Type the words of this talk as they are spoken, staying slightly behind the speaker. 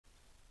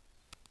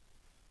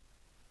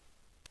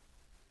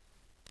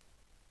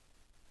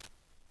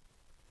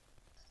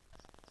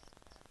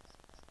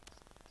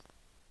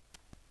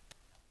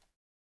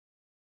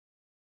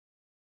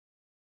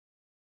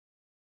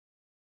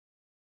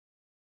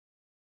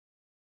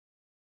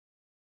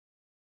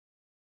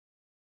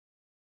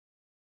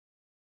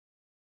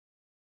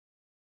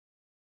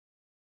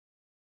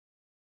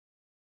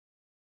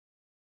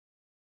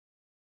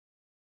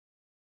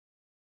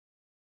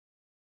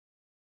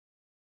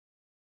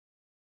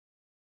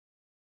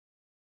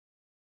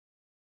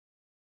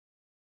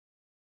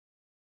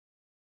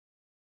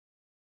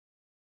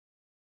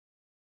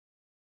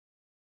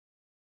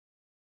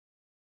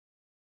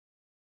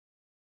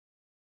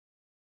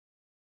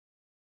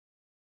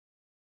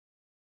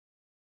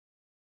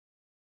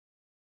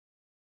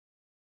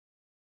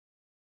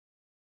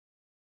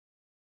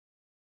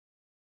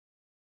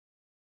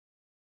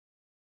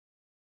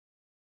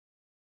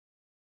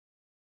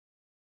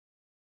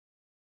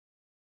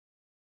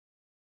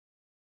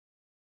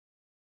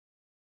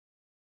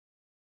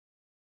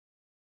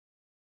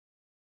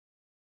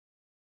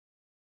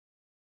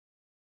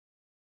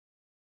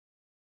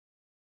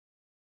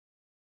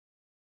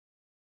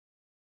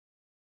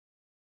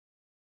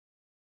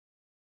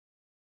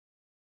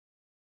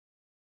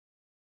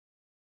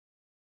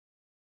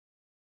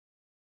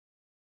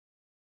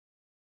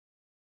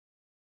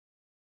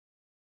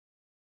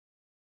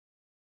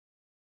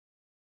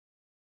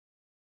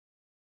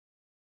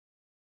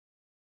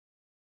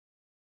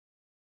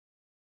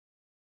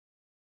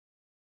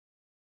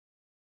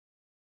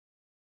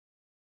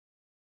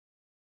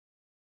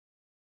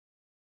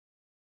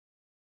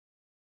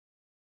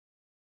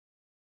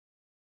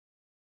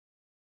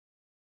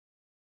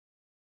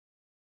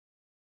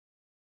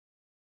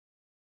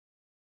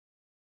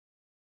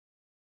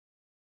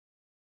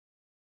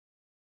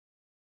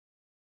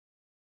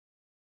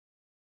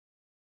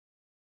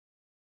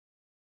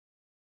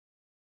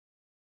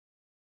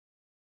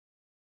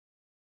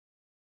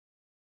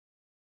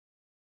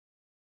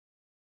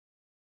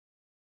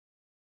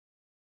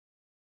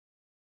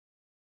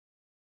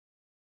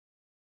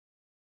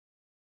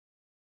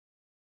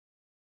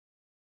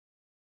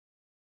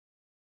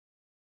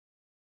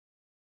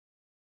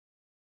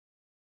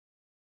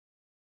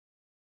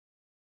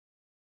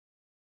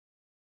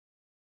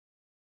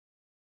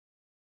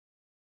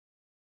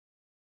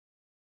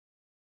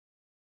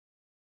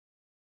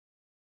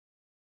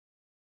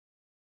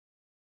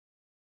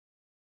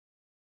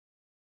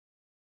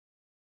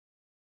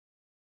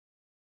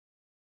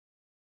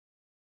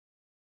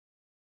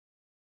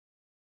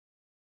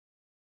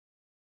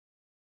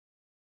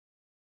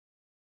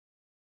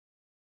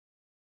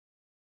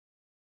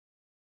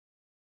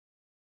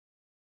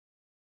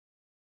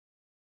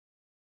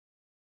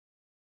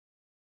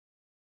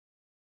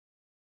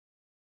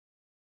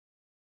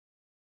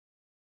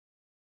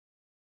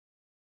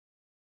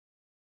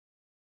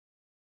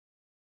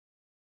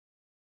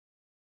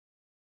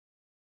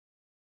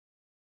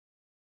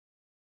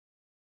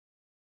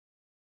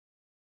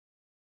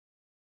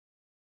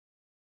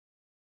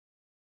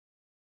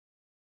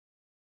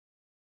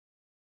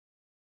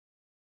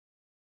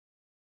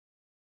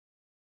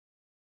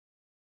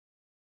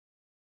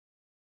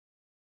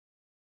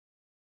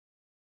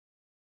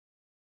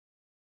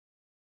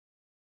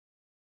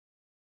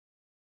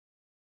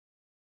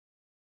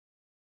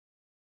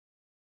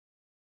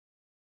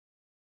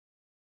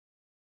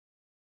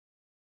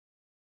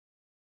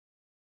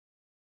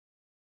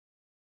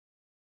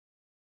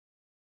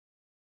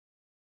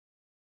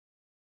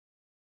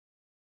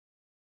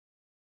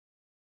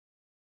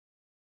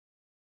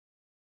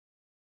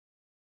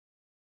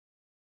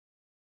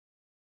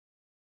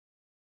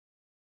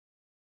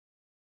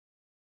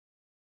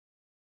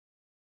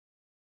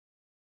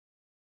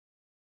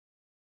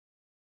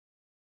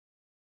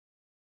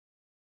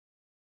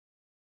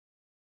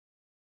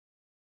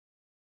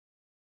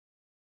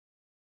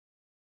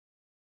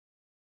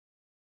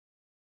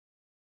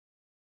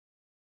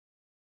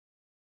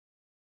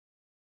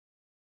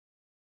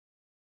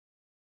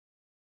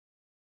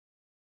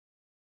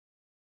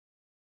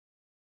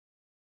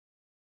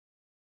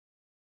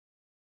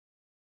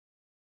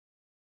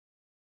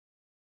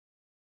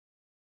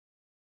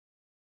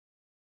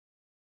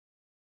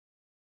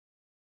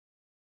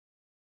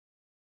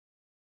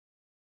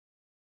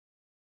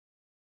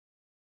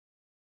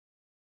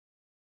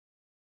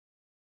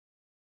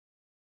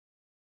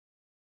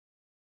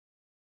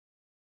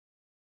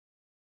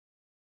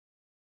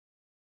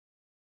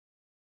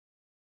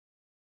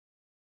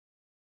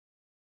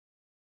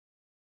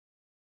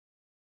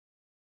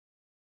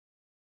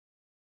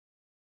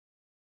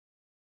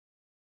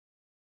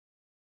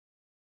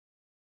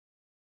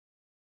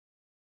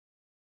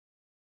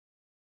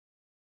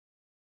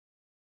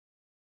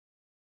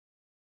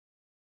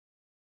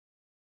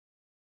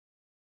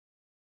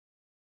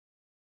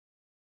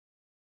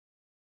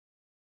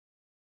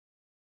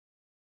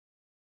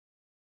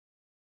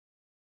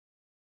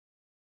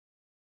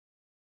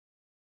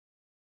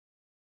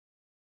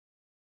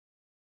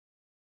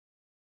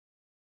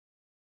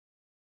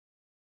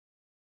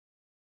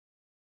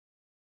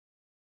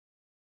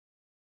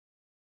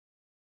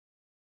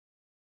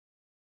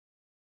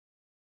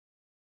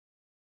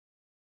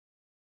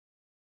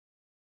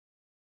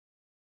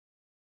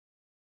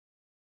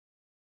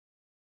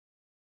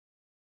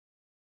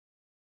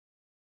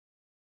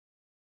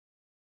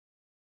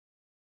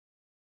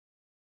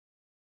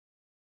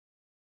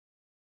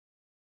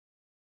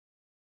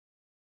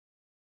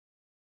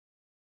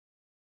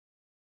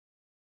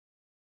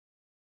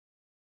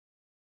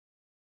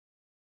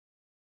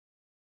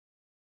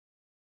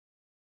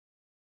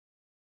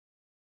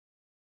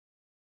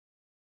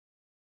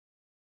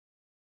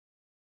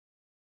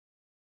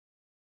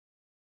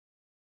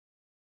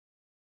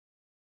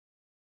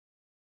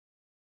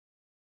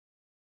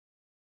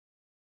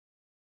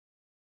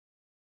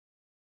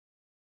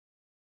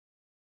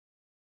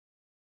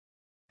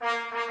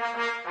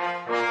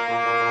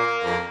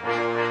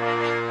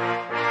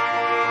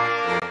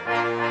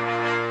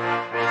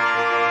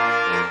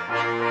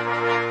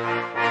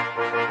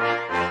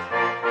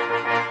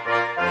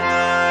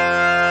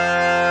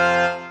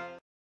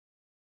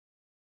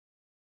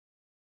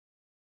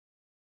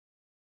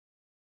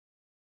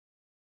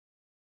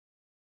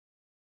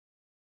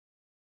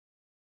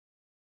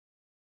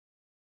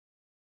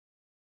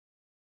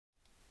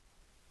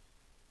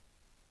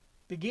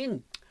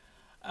begin.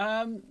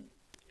 I'm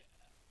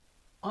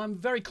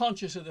very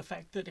conscious of the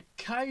fact that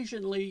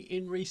occasionally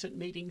in recent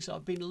meetings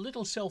I've been a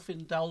little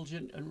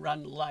self-indulgent and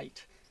run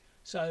late.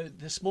 So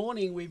this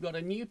morning we've got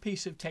a new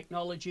piece of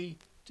technology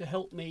to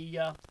help me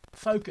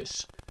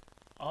focus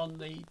on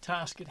the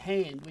task at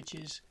hand, which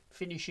is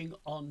finishing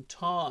on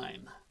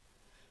time.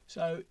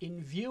 So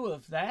in view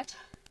of that,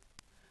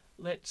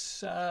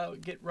 let's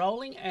get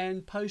rolling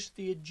and post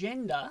the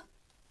agenda.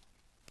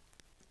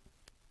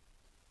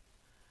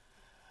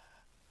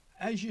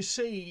 As you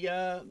see,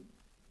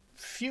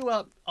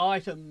 fewer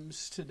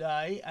items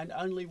today and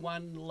only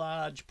one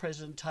large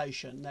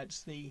presentation.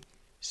 That's the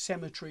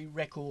cemetery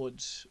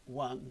records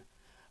one.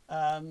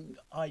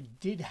 I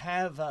did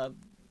have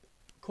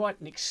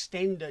quite an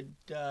extended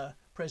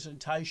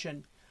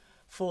presentation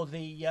for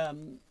the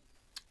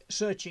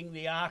searching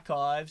the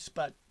archives,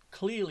 but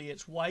clearly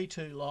it's way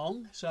too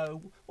long.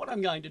 So what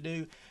I'm going to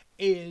do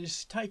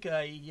is take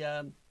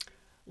a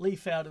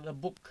leaf out of the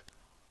book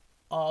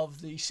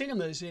of the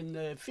cinemas in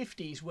the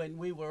 50s when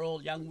we were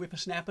all young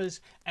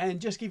whippersnappers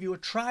and just give you a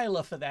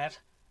trailer for that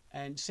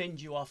and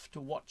send you off to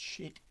watch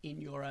it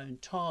in your own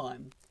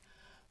time.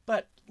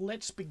 But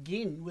let's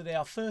begin with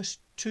our first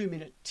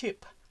 2-minute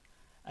tip.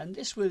 And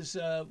this was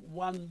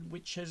one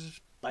which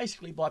has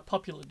basically by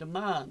popular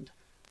demand.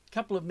 A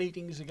couple of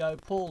meetings ago,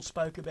 Paul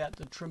spoke about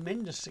the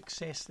tremendous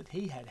success that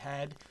he had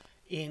had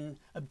in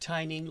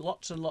obtaining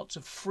lots and lots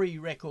of free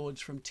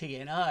records from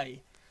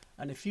TNA.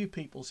 And a few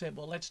people said,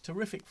 well, that's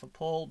terrific for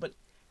Paul, but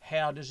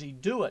how does he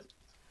do it?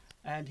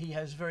 And he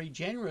has very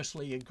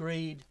generously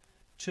agreed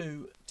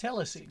to tell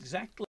us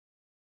exactly.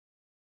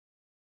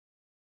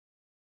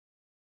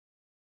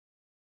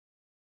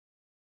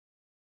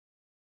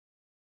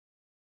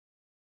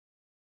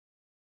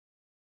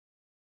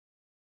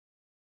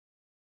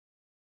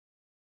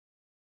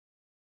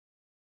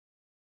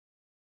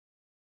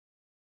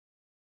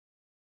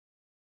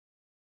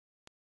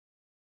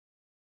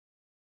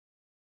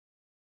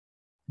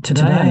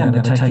 Today I'm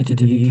going to take you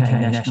to the UK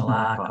National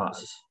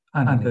Archives,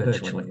 only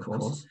virtually of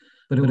course,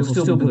 but it will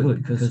still be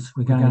good because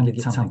we're going to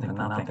get something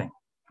for nothing.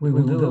 We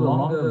will do a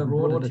longer,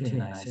 broader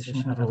TNA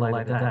session at a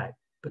later date,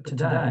 but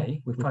today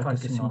we're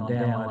focusing on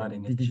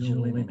downloading a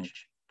digital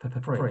image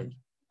for free.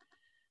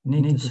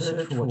 You need to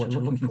search for what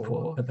you're looking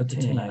for at the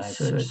TNA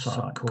search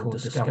site called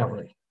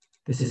Discovery.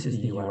 This is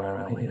the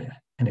URL here.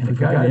 And if we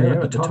go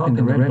there at the top in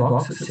the red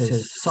box, it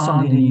says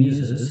signed in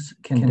users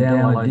can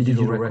download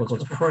digital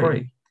records for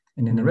free.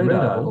 And in the red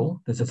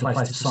oval, there's a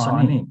place to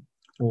sign in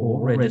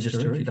or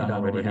register if you don't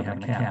already have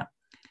an account.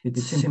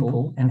 It's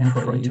simple and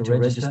free to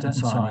register and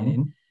sign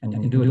in, and you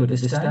can do it at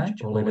this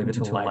stage or leave it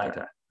until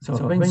later. So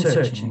I've been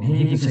searching, and here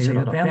you can see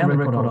that I found the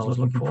record I was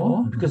looking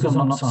for. Because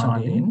I'm not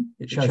signed in,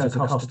 it shows a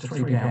cost of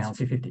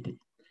 £3.50.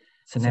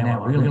 So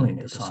now I really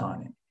need to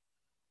sign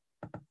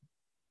in.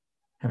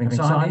 Having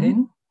signed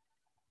in,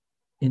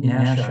 it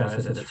now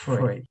shows that it's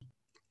free.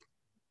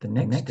 The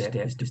next step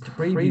is to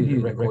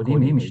preview the record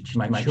image to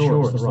make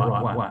sure it's the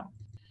right one.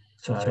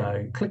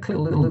 So click the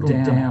little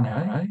down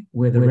arrow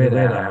where the red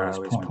arrow is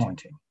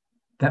pointing.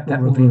 That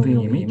will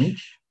reveal the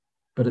image,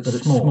 but it's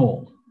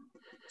small.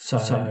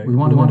 So we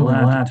want to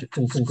enlarge it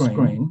to full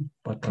screen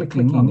by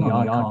clicking on the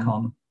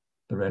icon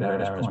the red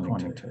arrow is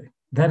pointing to.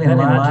 That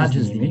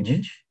enlarges the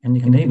image, and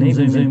you can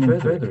even zoom in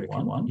further if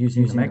you want,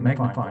 using the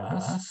magnifying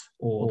glass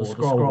or the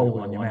scroll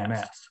wheel on your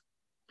mouse.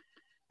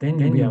 Then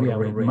you'll be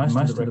able to read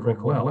most of the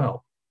record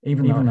well,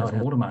 even though it has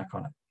a watermark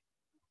on it.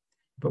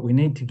 But we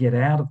need to get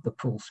out of the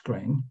full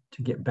screen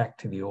to get back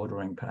to the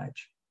ordering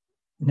page.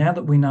 Now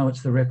that we know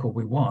it's the record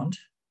we want,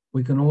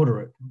 we can order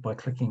it by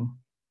clicking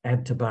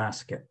Add to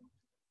Basket.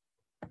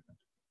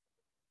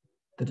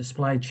 The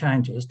display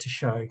changes to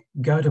show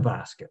Go to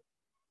Basket,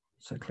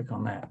 so click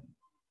on that.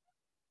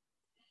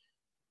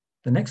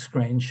 The next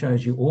screen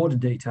shows you order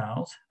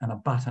details and a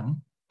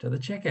button to the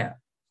checkout.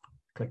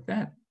 Click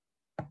that.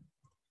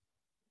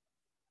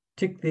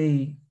 Tick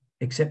the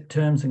Accept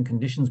Terms and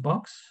Conditions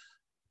box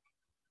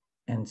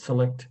and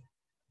select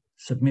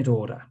Submit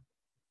Order.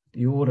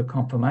 The order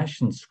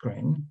confirmation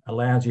screen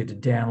allows you to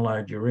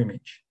download your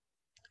image.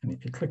 And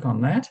if you click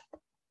on that,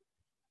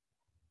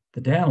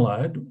 the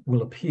download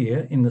will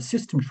appear in the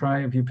system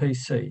tray of your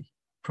PC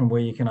from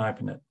where you can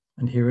open it.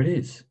 And here it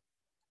is.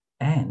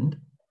 And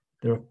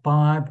there are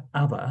 5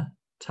 other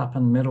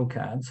Tuppen metal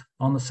cards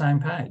on the same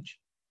page.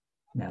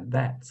 Now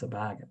that's a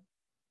bargain.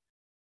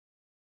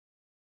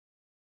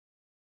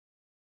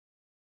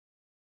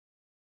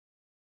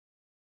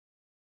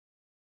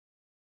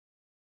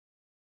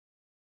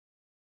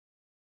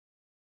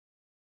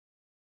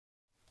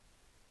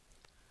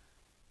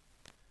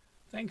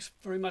 Thanks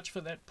very much for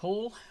that,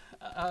 Paul.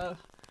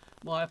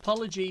 My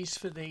apologies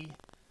for the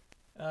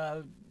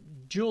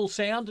dual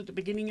sound at the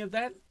beginning of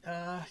that.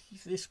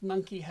 This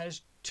monkey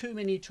has too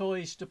many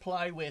toys to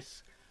play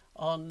with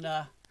on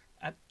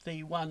at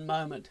the one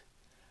moment.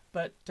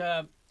 But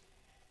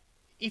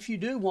if you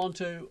do want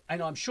to,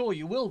 and I'm sure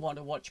you will want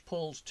to watch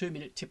Paul's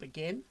 2-minute tip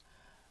again,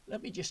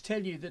 let me just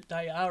tell you that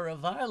they are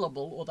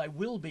available, or they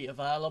will be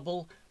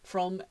available,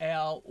 from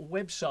our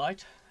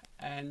website,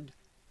 and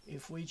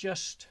if we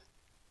just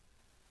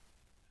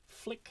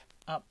flick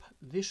up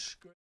this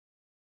screen.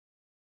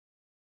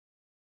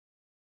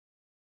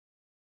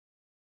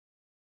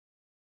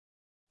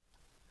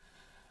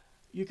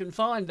 You can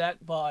find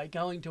that by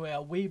going to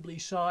our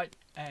Weebly site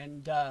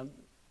and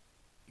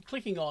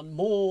clicking on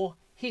more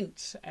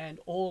hints, and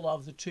all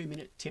of the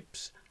 2-minute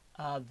tips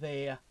are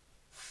there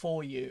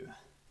for you.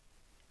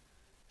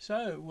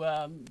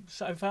 So,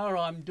 so far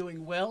I'm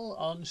doing well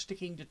on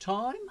sticking to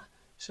time.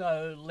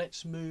 So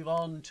let's move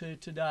on to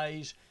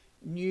today's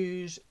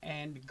news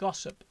and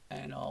gossip,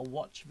 and I'll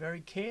watch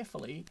very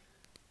carefully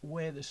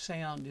where the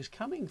sound is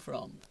coming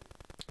from.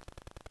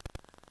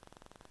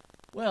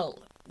 Well,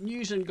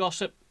 news and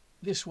gossip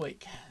this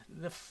week.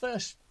 The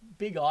first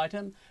big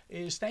item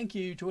is thank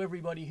you to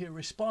everybody who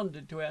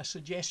responded to our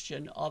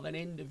suggestion of an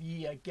end of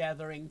year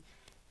gathering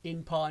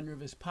in Pine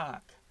Rivers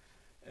Park.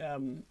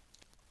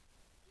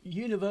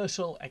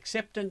 Universal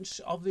acceptance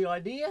of the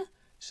idea,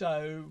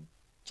 so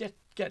just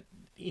get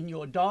in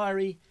your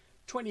diary,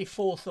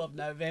 24th of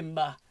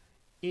November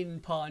in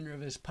Pine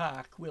Rivers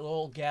Park. We'll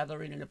all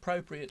gather in an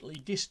appropriately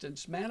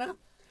distanced manner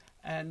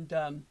and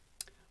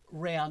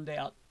round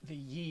out the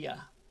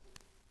year.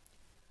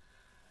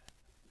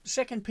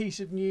 Second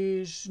piece of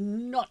news,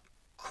 not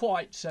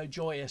quite so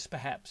joyous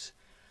perhaps.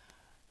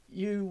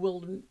 You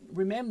will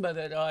remember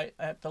that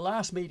at the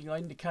last meeting I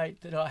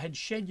indicate that I had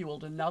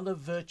scheduled another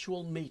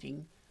virtual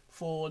meeting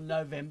for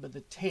November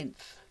the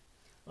 10th.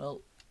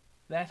 Well,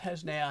 that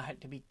has now had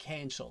to be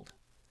cancelled.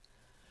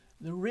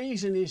 The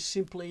reason is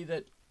simply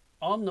that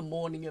on the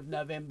morning of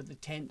November the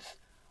 10th,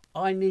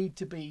 I need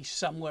to be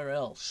somewhere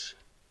else.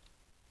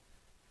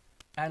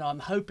 And I'm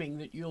hoping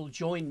that you'll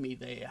join me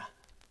there.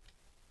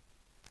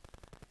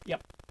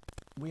 Yep,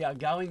 we are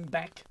going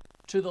back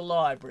to the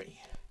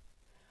library.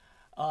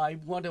 I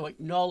want to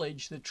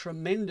acknowledge the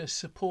tremendous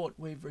support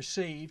we've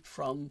received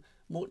from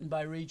Moreton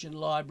Bay Region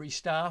Library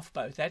staff,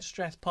 both at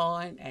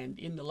Strathpine and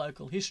in the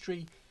local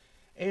history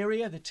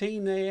area, the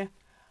team there.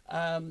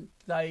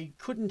 They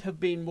couldn't have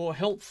been more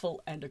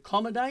helpful and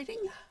accommodating,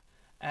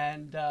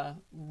 and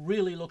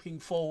really looking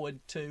forward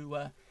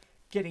to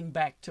getting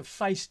back to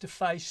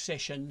face-to-face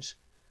sessions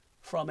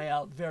from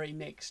our very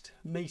next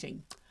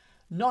meeting.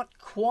 Not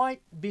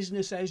quite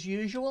business as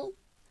usual.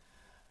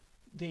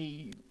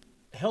 The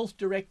health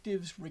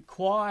directives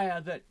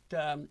require that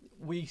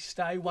we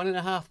stay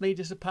 1.5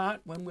 metres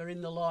apart when we're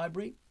in the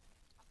library,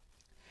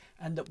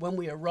 and that when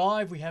we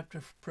arrive we have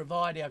to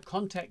provide our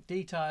contact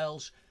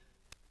details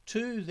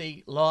to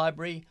the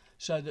library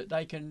so that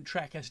they can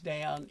track us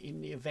down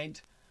in the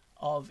event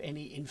of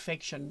any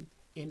infection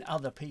in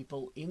other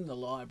people in the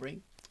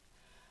library.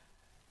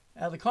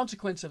 Now, the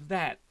consequence of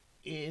that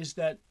is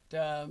that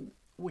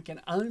we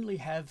can only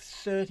have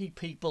 30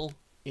 people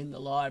in the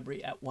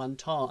library at one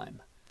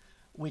time,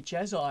 which,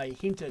 as I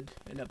hinted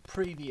in a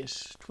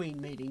previous tween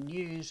meeting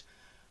news,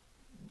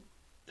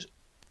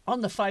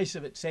 on the face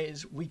of it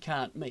says we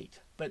can't meet.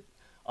 But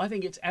I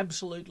think it's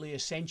absolutely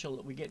essential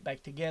that we get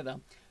back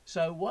together.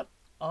 So what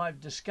I've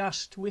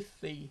discussed with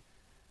the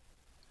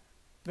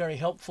very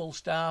helpful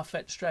staff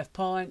at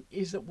Strathpine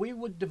is that we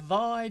would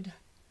divide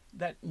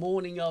that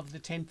morning of the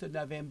 10th of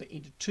November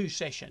into 2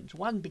 sessions,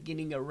 one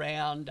beginning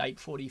around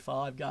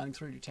 8:45 going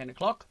through to 10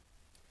 o'clock.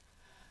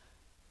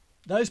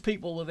 Those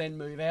people will then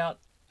move out,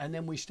 and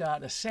then we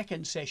start a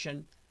second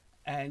session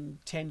and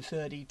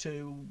 10:30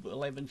 to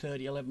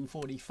 11:30,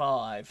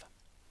 11:45.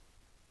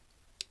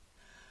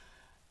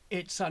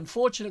 It's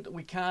unfortunate that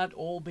we can't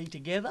all be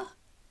together,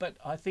 but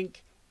I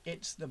think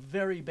it's the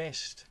very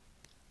best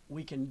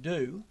we can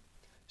do.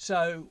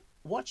 So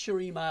watch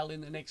your email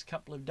in the next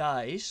couple of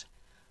days,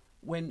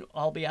 when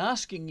I'll be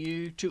asking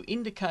you to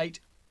indicate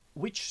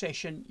which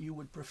session you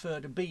would prefer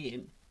to be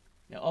in.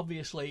 Now,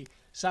 obviously,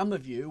 some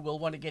of you will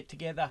want to get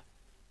together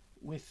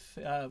with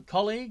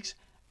colleagues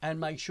and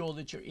make sure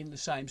that you're in the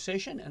same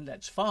session, and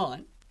that's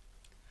fine.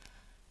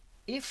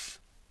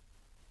 If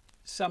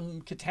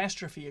some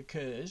catastrophe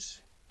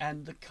occurs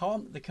and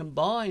the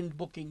combined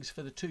bookings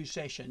for the 2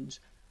 sessions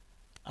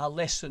are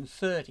less than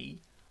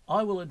 30,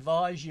 I will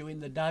advise you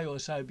in the day or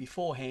so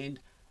beforehand,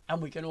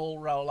 and we can all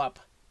roll up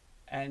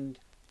and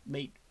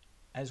meet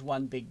as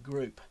one big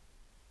group.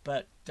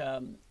 But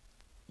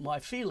my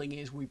feeling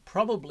is we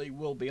probably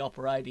will be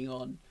operating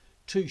on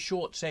 2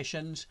 short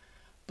sessions,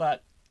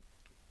 but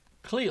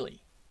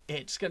clearly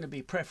it's going to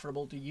be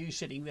preferable to you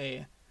sitting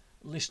there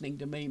listening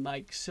to me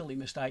make silly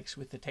mistakes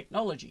with the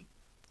technology.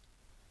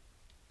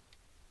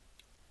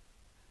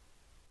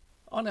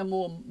 On a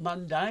more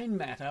mundane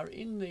matter,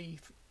 in the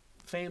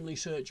Family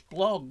Search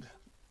blog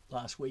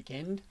last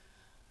weekend,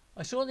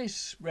 I saw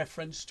this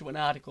reference to an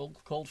article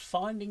called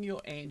Finding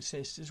Your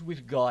Ancestors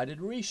with Guided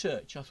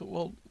Research. I thought,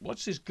 well,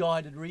 what's this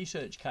guided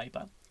research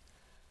caper?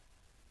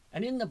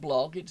 And in the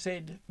blog it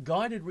said,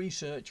 guided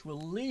research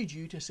will lead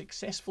you to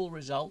successful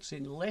results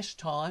in less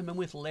time and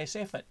with less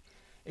effort.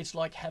 It's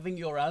like having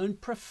your own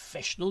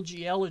professional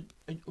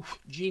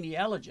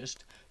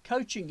genealogist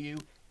coaching you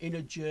in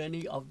a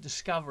journey of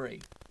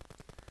discovery.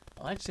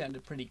 Well, that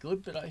sounded pretty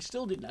good, but I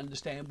still didn't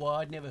understand why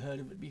I'd never heard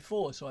of it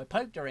before. So I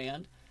poked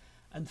around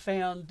and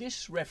found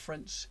this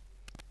reference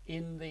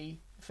in the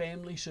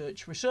Family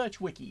Search Research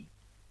Wiki,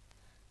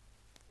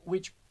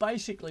 which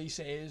basically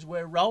says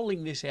we're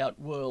rolling this out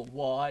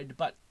worldwide,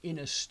 but in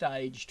a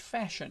staged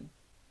fashion.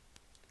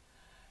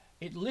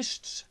 It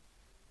lists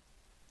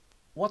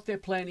what they're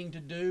planning to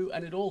do,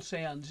 and it all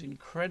sounds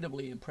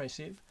incredibly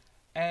impressive.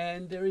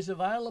 And there is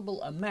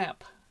available a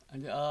map,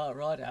 and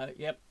righto,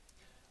 yep,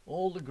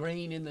 all the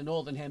green in the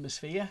Northern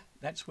Hemisphere,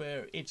 that's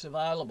where it's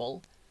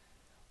available.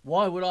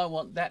 Why would I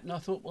want that? And I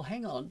thought, well,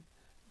 hang on,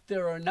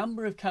 there are a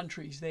number of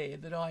countries there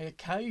that I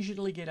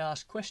occasionally get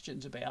asked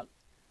questions about,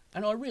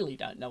 and I really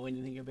don't know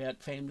anything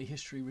about family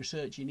history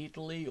research in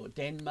Italy or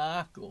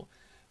Denmark or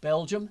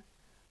Belgium.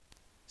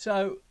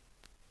 So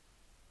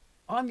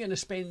I'm going to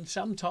spend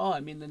some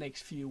time in the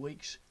next few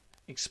weeks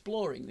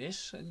exploring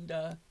this, and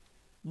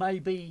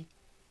maybe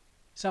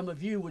some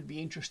of you would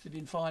be interested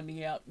in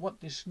finding out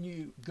what this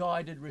new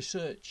guided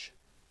research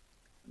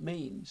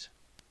means.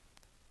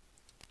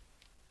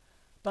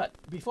 But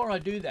before I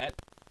do that,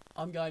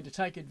 I'm going to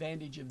take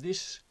advantage of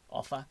this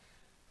offer.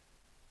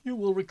 You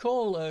will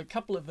recall a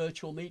couple of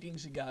virtual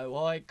meetings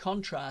ago I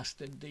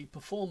contrasted the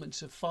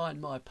performance of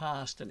Find My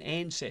Past and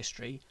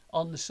Ancestry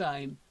on the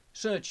same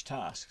search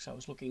tasks. I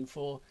was looking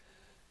for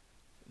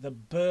the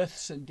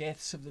births and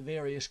deaths of the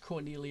various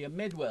Cornelia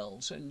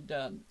Medwells,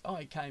 and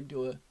I came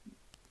to a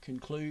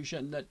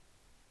conclusion that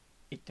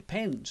it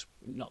depends,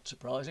 not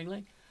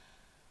surprisingly.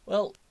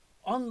 Well,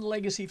 on the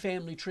Legacy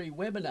Family Tree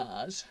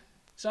webinars,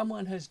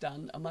 someone has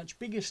done a much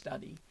bigger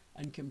study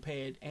and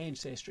compared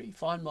Ancestry,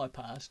 Find My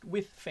Past,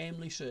 with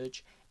Family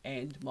Search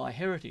and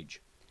MyHeritage.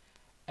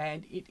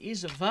 And it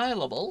is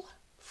available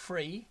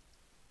free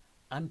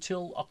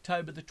until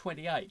October the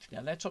 28th.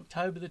 Now that's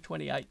October the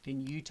 28th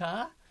in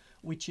Utah,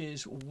 which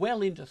is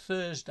well into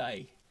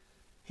Thursday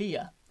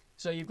here.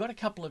 So you've got a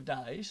couple of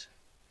days.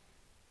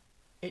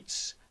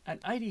 It's an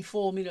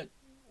 84-minute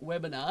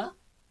webinar,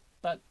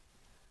 but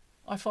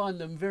I find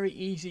them very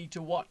easy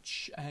to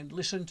watch and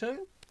listen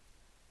to,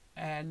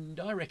 and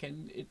I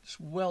reckon it's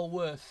well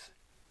worth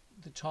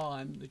the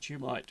time that you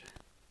might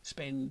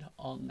spend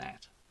on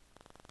that.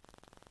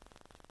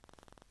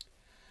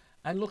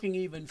 And looking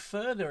even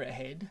further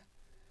ahead,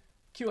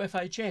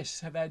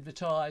 QFHS have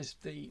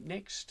advertised the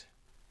next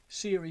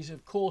series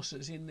of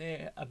courses in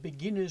their A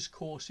Beginner's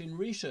Course in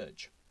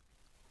Research.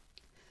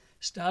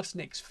 Starts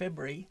next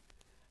February,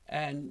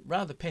 and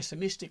rather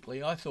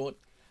pessimistically I thought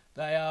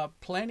they are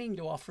planning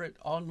to offer it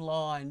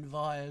online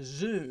via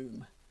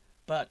Zoom,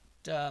 but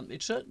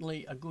it's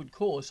certainly a good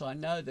course. I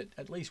know that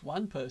at least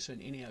one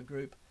person in our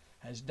group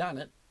has done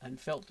it and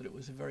felt that it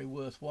was a very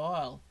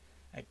worthwhile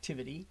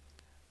activity.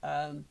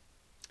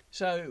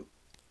 So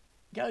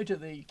go to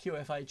the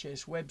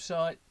QFHS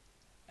website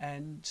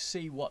and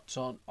see what's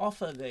on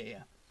offer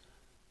there.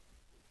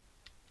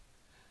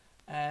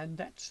 And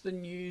that's the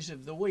news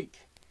of the week.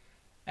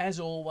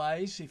 As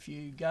always, if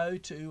you go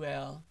to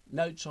our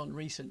Notes on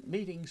Recent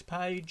Meetings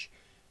page,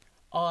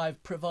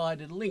 I've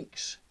provided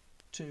links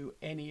to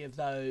any of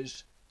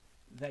those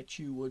that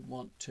you would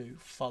want to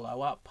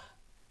follow up.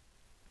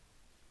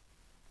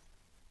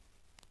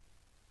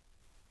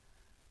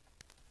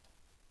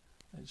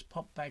 Let's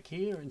pop back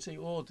here and see.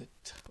 Oh,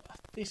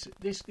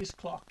 this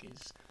clock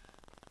is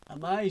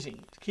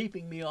amazing. It's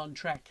keeping me on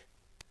track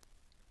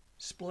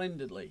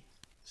splendidly.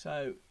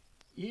 So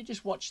you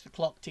just watch the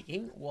clock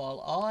ticking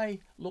while I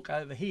look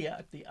over here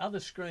at the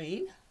other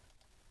screen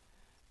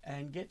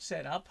and get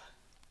set up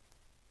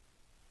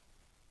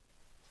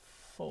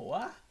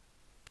for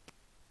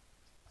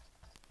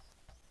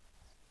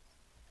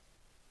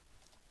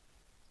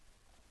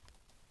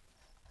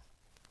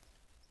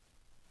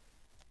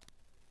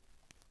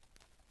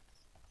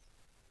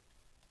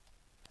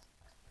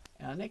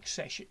our next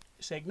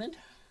segment,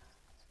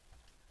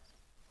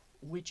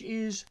 which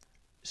is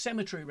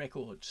cemetery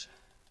records.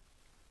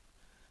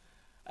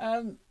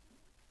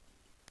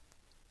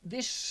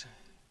 This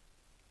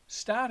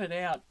started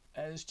out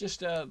as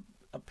just a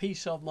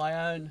piece of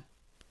my own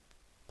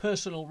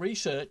personal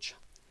research,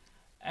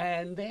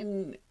 and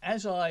then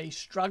as I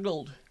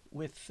struggled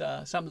with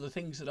some of the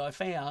things that I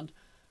found,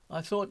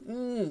 I thought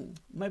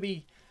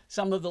maybe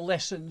some of the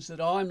lessons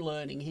that I'm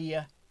learning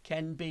here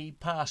can be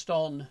passed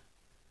on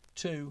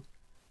to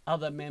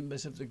other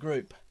members of the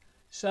group.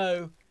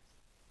 So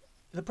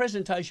the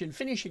presentation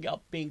finishing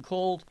up being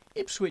called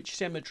Ipswich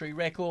Cemetery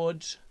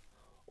Records,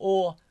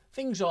 or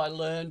Things I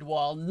Learned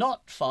While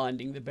Not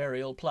Finding the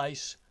Burial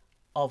Place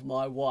of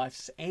My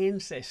Wife's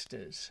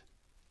Ancestors.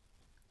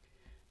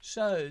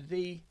 So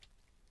the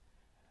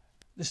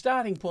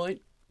starting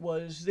point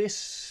was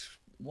this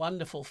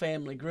wonderful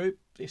family group.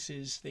 This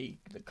is the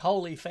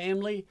Coley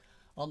family.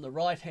 On the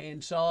right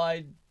hand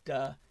side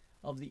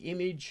of the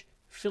image,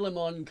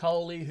 Philemon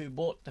Coley, who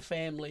brought the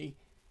family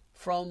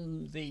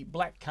from the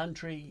Black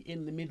Country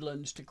in the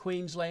Midlands to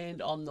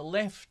Queensland. On the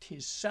left,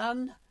 his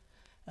son.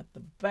 At the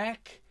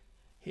back,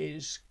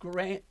 his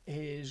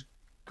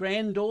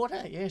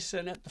granddaughter, yes,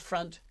 and at the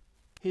front,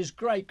 his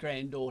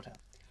great-granddaughter.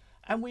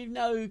 And we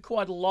know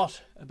quite a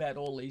lot about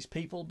all these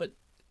people, but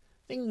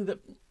the thing that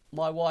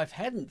my wife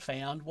hadn't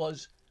found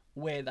was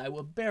where they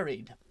were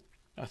buried.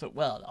 I thought,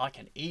 well, I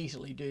can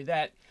easily do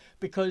that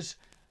because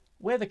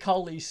where the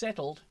Coleys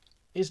settled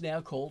is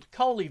now called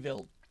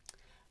Coleyville.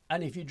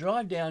 And if you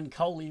drive down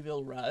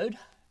Coleyville Road,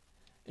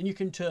 and you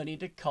can turn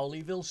into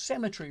Coleyville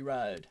Cemetery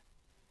Road.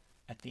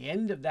 At the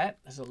end of that,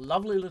 there's a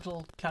lovely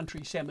little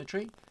country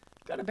cemetery.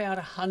 Got about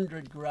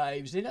 100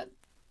 graves in it,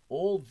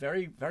 all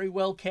very, very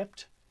well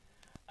kept.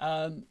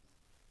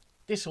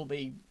 This will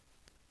be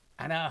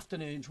an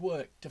afternoon's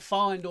work to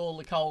find all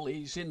the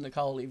Coleys in the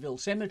Coleyville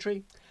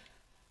Cemetery.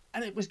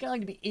 And it was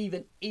going to be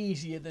even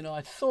easier than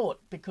I thought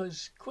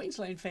because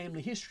Queensland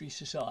Family History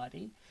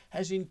Society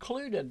has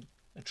included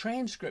a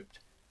transcript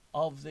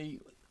of the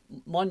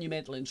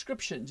monumental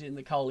inscriptions in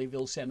the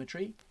Coleyville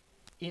Cemetery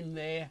in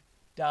their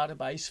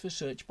database for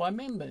search by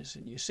members.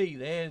 And you see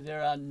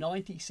there are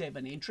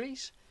 97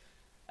 entries,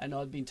 and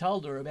I've been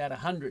told there are about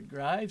 100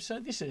 graves, so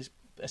this is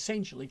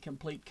essentially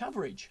complete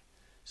coverage.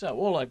 So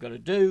all I've got to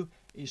do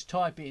is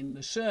type in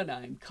the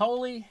surname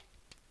Coley,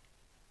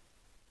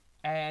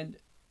 and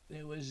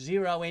there was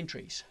 0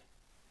 entries.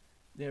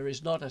 There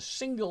is not a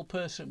single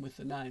person with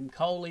the name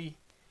Coley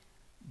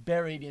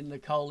buried in the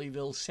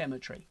Coleyville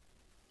Cemetery.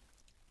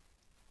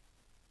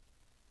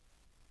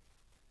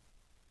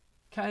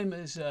 Came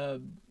as a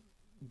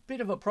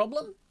bit of a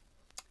problem,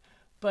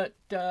 but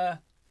I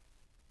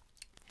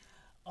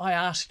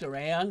asked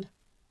around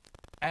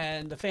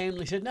and the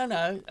family said,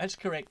 no, that's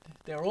correct.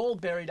 They're all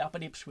buried up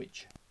at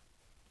Ipswich.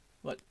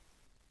 What?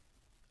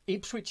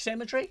 Ipswich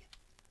Cemetery?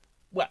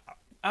 Well,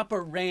 up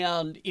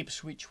around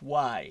Ipswich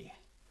Way.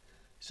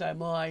 So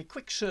my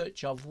quick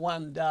search of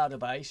one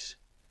database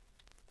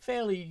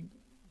fairly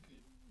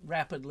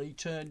rapidly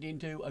turned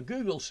into a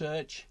Google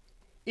search,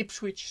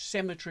 Ipswich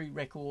Cemetery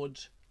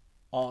Records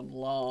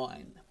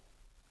online.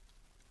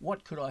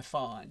 What could I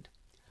find?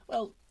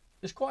 Well,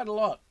 there's quite a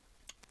lot.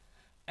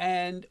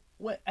 And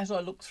as I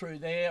looked through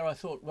there, I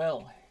thought,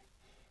 well,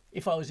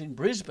 if I was in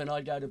Brisbane,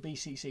 I'd go to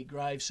BCC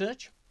Grave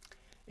Search.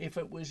 If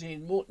it was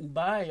in Moreton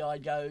Bay,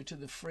 I'd go to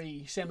the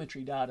free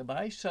cemetery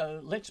database. So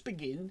let's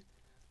begin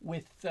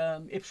with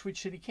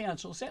Ipswich City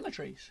Council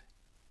cemeteries.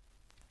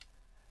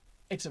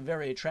 It's a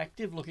very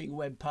attractive looking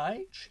web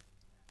page.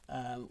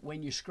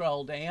 When you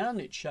scroll down,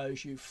 it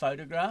shows you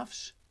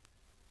photographs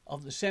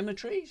of the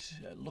cemeteries,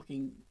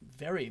 looking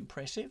very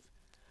impressive.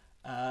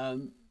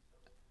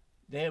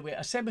 There where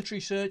a cemetery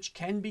search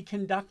can be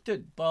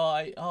conducted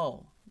by,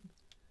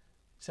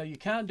 so you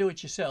can't do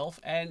it yourself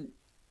and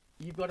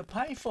you've got to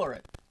pay for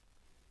it.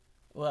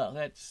 Well,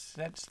 that's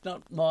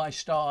not my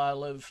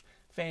style of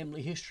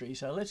family history,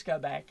 so let's go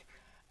back.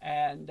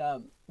 And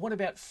what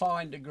about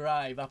Find a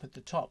Grave up at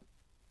the top?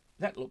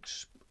 That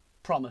looks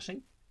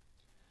promising.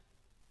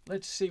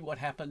 Let's see what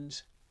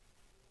happens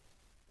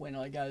when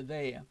I go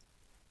there.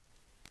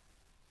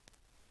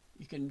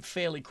 You can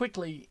fairly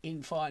quickly,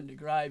 in Find a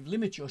Grave,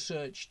 limit your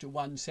search to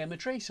one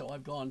cemetery. So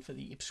I've gone for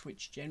the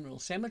Ipswich General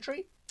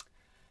Cemetery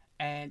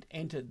and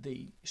entered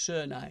the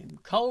surname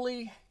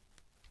Coley.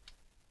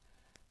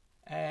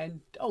 And,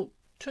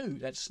 2,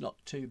 that's not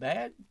too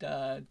bad.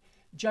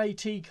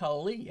 J.T.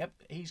 Coley, yep,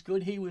 he's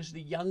good. He was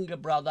the younger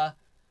brother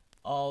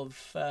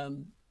of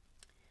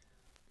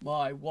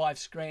my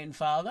wife's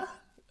grandfather,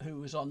 who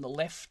was on the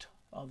left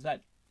of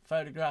that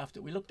photograph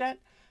that we looked at.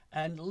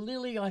 And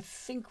Lily, I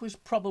think, was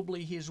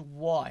probably his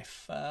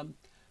wife.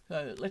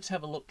 So let's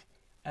have a look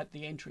at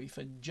the entry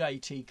for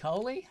J.T.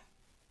 Coley.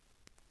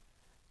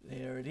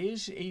 There it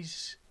is.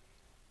 He's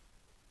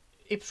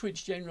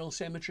Ipswich General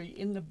Cemetery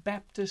in the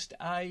Baptist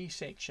A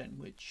section,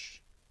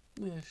 which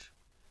is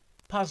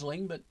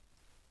puzzling, but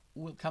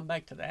we'll come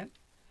back to that.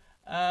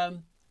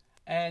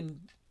 And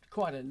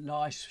quite a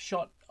nice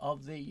shot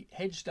of the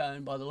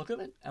headstone by the look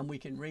of it. And we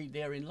can read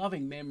there, in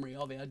loving memory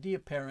of our dear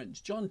parents,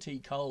 John T.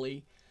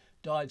 Coley,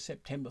 died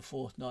September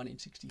 4th,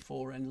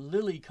 1964, and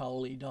Lily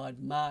Coley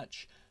died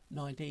March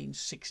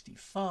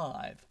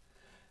 1965.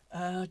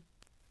 I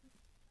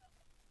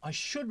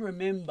should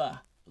remember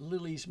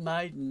Lily's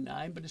maiden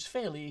name, but it's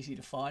fairly easy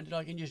to find it.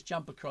 I can just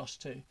jump across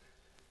to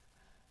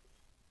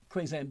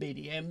Queensland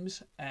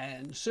BDMs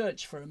and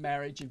search for a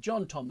marriage of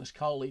John Thomas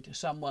Coley to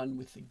someone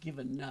with the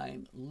given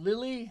name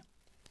Lily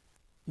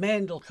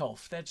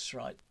Mandelkoff. That's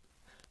right,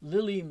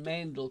 Lily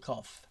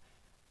Mandelkoff.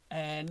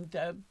 And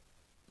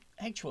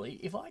actually,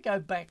 if I go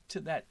back to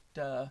that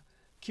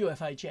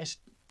QFHS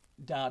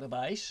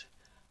database,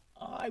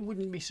 I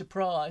wouldn't be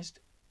surprised.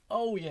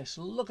 Oh yes,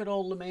 look at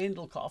all the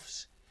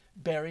Mandelkoffs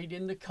buried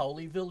in the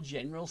Coleyville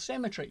General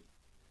Cemetery.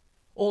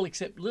 All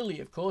except Lily,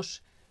 of course.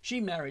 She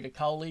married a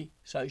Coley,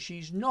 so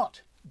she's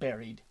not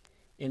buried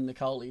in the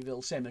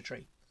Coleyville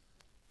Cemetery.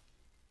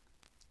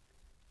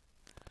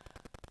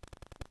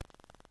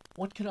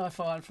 What can I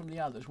find from the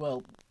others?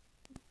 Well,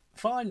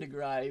 Find a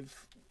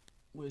Grave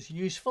was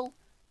useful.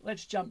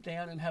 Let's jump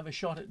down and have a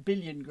shot at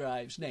Billion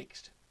Graves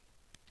next.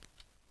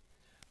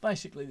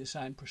 Basically the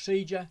same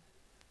procedure.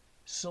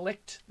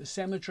 Select the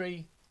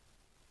cemetery,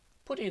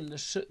 put in the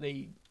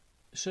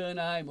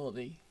surname or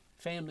the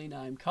family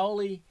name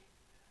Coley.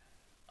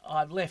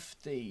 I've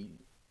left the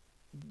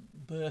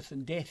birth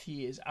and death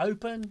years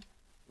open,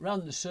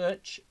 run the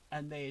search,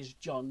 and there's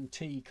John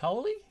T.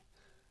 Coley,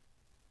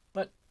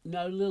 but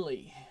no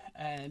Lily.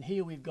 And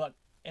here we've got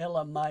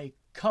Ella May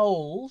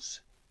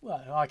Coles.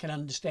 Well, I can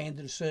understand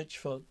that a search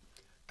for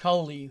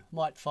Coley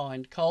might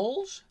find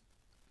Coles.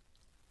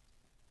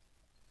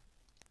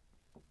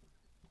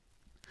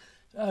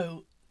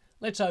 So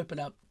let's open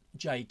up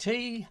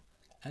JT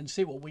and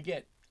see what we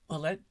get.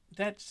 Well,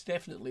 that's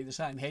definitely the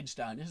same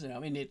headstone, isn't it? I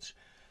mean, it's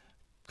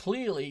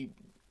clearly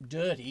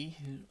dirty.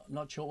 I'm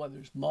not sure whether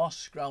it's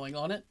moss growing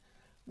on it.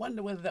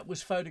 Wonder whether that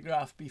was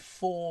photographed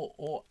before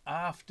or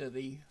after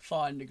the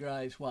Find the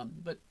Graves one.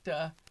 But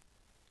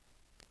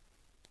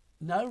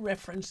no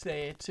reference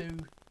there to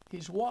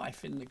his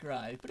wife in the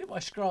grave. But if I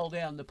scroll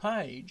down the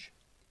page,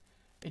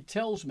 it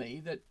tells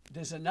me that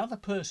there's another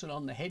person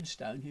on the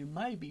headstone who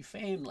may be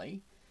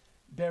family,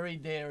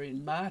 buried there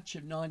in March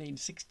of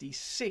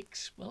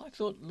 1966. Well, I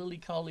thought Lily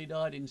Coley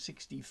died in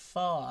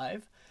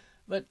 65,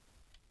 but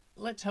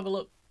let's have a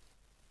look.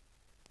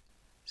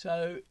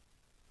 So,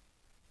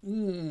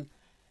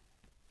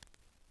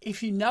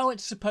 if you know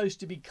it's supposed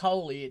to be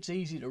Coley, it's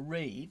easy to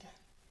read.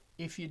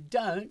 If you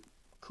don't,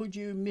 could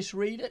you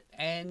misread it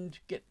and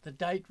get the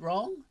date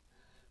wrong?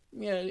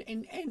 Yeah,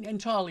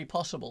 entirely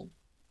possible.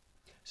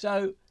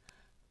 So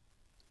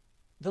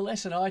the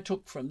lesson I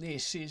took from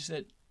this is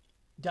that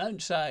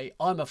don't say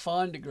I'm a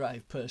Find a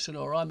Grave person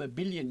or I'm a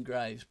Billion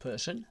Graves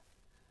person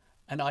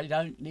and I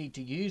don't need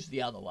to use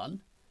the other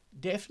one.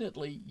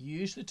 Definitely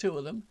use the two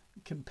of them,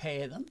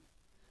 compare them.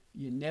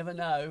 You never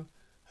know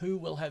who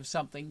will have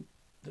something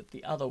that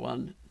the other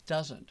one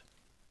doesn't.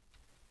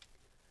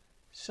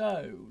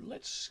 So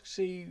let's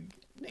see,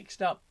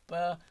 next up,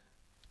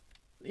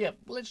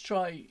 let's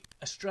try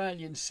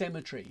Australian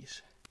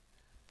cemeteries.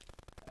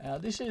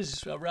 This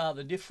is a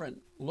rather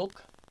different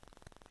look.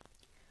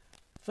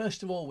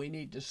 First of all, we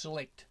need to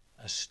select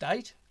a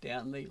state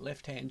down the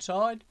left-hand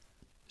side.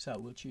 So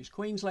we'll choose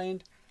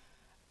Queensland.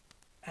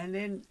 And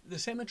then the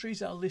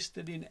cemeteries are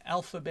listed in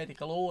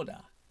alphabetical order.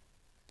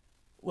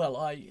 Well,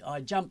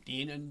 I jumped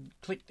in and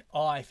clicked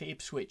I for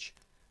Ipswich.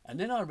 And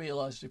then I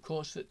realised, of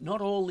course, that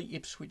not all the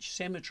Ipswich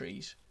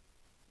cemeteries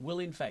will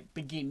in fact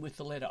begin with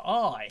the letter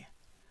I.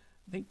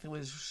 I think there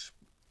was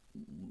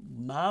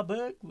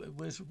Marburg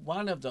was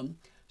one of them.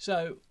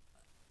 So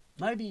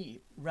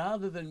maybe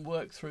rather than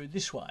work through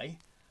this way,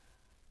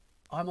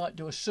 I might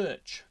do a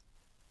search.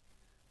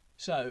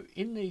 So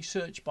in the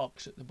search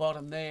box at the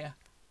bottom there,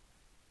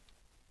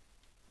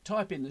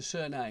 type in the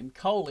surname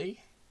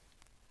Coley,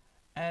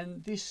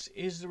 and this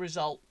is the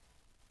result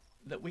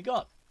that we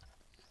got.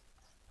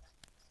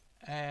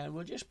 And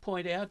we'll just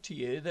point out to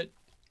you that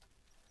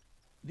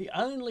the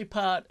only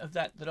part of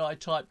that I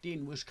typed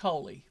in was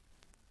Coley.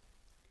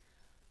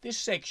 This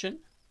section,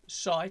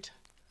 site,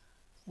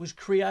 was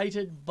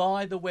created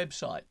by the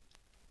website.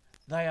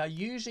 They are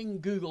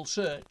using Google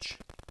search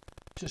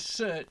to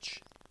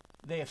search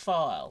their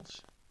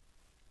files.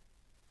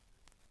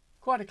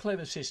 Quite a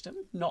clever system,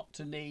 not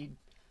to need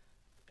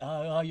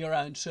your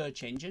own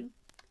search engine.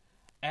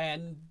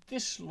 And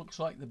this looks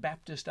like the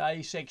Baptist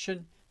A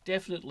section,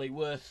 definitely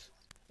worth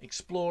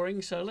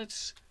exploring. So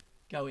let's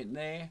go in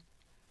there.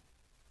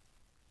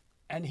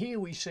 And here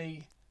we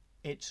see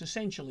it's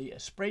essentially a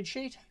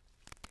spreadsheet.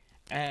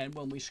 And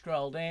when we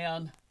scroll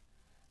down,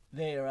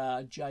 there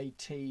are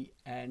JT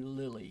and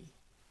Lily.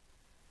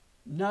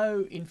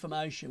 No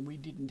information we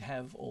didn't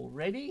have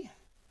already,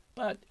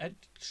 but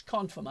it's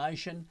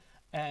confirmation.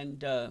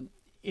 And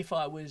if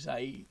I was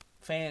a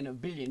fan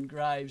of Billion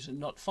Graves and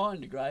not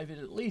Find a Grave, it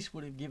at least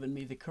would have given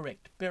me the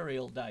correct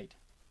burial date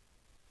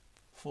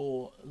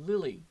for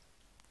Lily.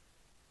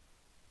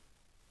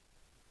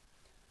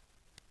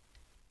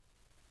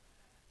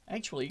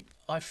 Actually,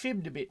 I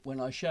fibbed a bit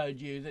when I showed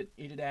you that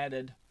it had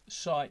added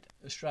Cite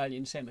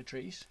Australian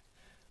Cemeteries,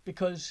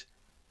 because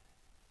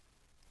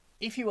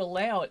if you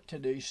allow it to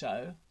do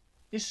so,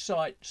 this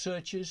site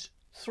searches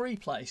 3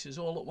 places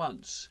all at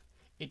once.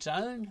 Its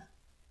own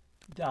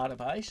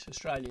database,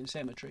 Australian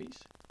Cemeteries,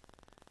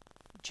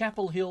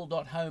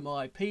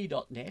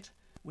 chapelhill.homeip.net,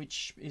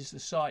 which is the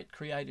site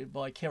created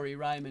by Kerry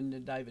Raymond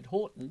and David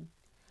Horton,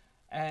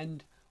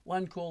 and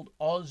one called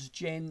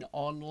AusGen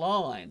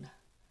Online.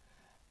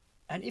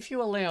 And if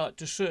you allow it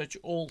to search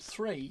all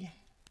 3,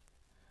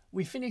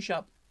 we finish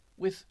up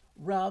with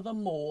rather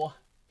more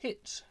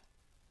hits.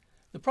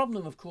 The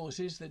problem, of course,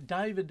 is that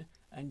David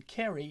and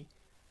Kerry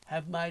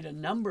have made a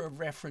number of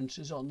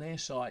references on their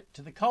site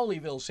to the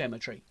Coleyville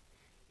Cemetery.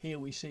 Here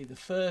we see the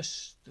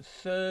 1st, the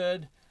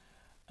 3rd,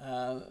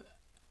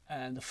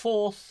 and the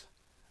 4th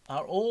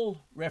are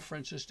all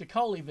references to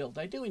Coleyville.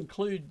 They do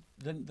include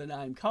the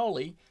name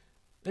Coley,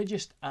 there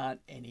just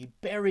aren't any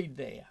buried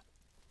there.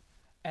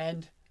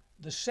 And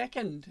the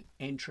second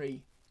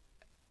entry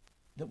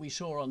that we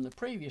saw on the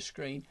previous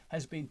screen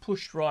has been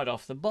pushed right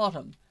off the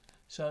bottom.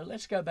 So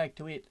let's go back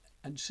to it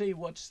and see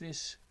what's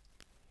this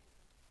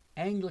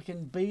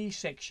Anglican B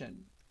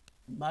section.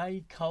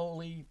 May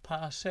Coley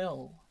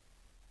Parcell.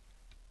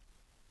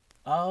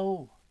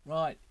 Oh,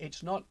 right,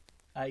 it's not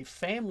a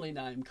family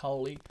name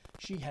Coley,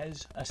 she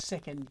has a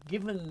second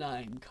given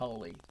name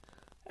Coley.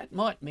 That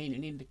might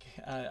mean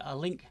a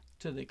link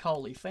to the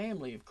Coley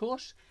family, of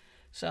course.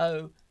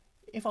 So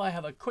if I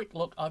have a quick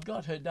look, I've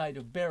got her date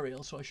of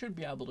burial, so I should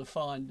be able to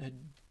find her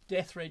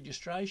death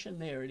registration.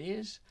 There it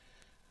is.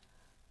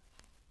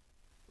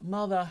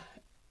 Mother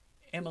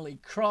Emily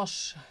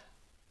Cross,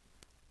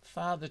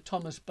 Father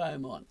Thomas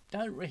Beaumont.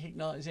 Don't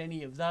recognise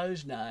any of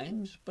those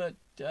names, but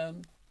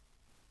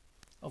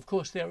of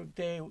course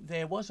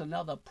there was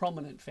another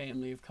prominent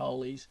family of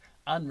Coleys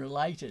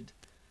unrelated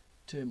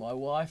to my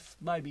wife.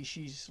 Maybe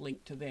she's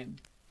linked to them.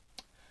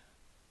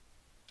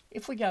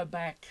 If we go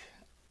back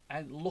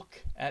and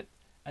look at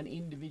an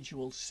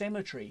individual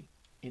cemetery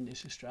in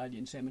this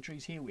Australian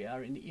cemeteries, here we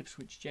are in the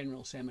Ipswich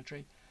General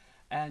Cemetery,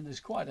 and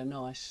there's quite a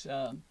nice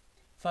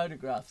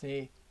photograph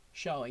there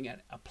showing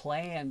a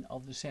plan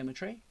of the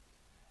cemetery,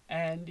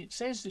 and it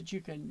says that you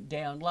can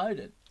download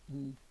it.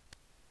 And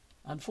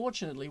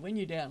unfortunately, when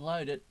you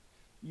download it,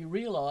 you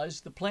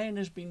realise the plan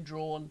has been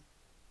drawn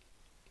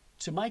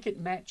to make it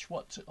match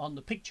what's on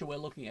the picture we're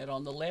looking at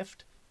on the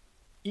left.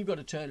 You've got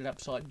to turn it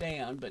upside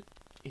down, but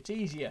it's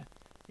easier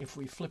if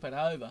we flip it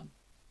over.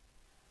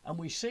 And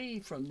we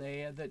see from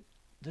there that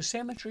the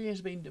cemetery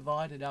has been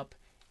divided up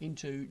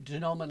into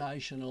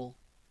denominational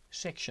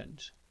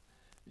sections.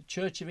 The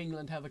Church of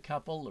England have a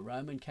couple, the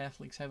Roman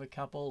Catholics have a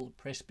couple,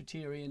 the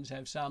Presbyterians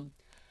have some,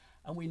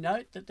 and we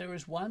note that there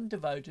is one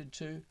devoted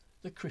to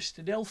the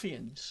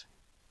Christadelphians.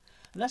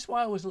 And that's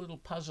why I was a little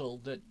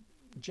puzzled that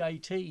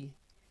J.T.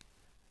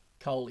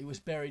 Coley was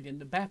buried in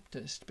the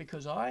Baptist,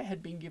 because I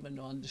had been given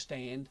to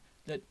understand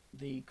that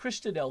the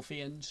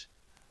Christadelphians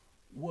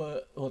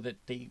were, or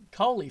that the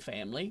Coley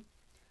family,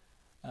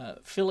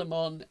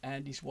 Philemon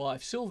and his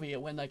wife Sylvia,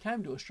 when they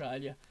came to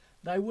Australia,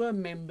 they were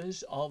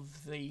members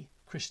of the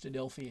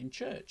Christadelphian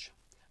Church.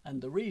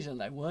 And the reason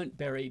they weren't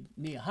buried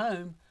near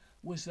home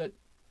was that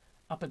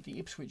up at the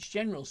Ipswich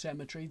General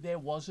Cemetery there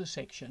was a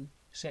section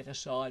set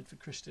aside for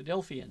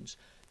Christadelphians.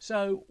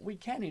 So we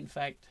can in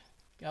fact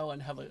go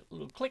and have a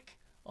little click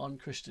on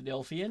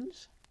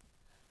Christadelphians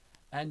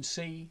and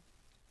see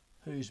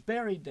who's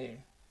buried there.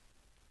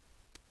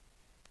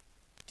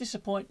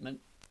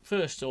 Disappointment,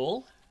 first of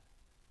all.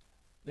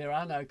 There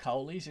are no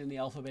Coleys in the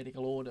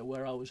alphabetical order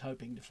where I was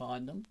hoping to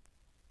find them.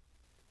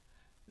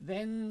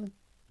 Then,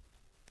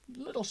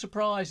 little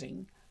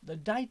surprising, the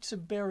dates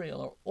of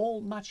burial are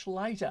all much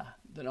later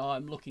than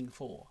I'm looking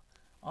for.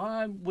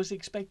 I was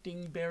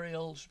expecting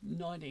burials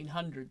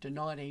 1900 to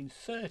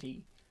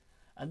 1930,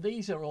 and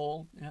these are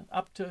all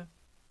up to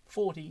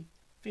 40,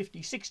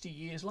 50, 60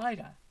 years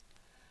later.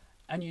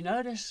 And you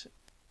notice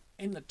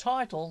in the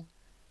title,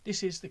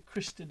 this is the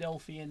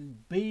Christadelphian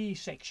B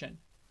section.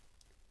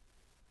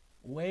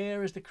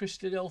 Where is the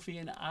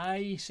Christadelphian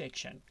A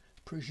section?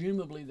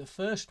 Presumably the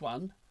first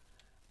one,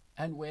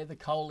 and where the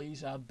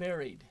Coleys are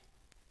buried.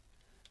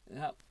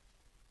 Now,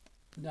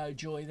 no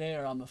joy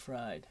there, I'm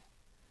afraid.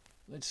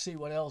 Let's see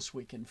what else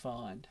we can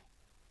find.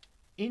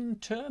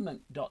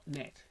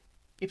 Interment.net,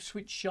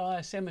 Ipswich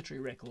Shire Cemetery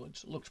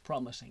Records, looks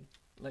promising.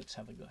 Let's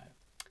have a go.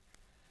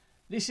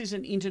 This is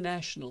an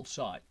international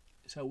site,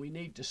 so we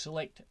need to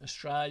select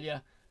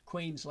Australia,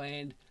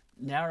 Queensland,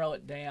 narrow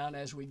it down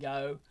as we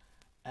go,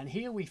 and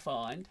here we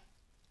find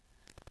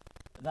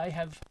they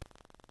have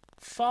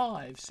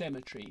 5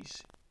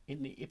 cemeteries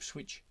in the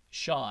Ipswich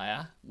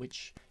Shire,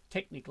 which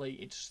technically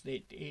it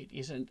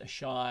isn't a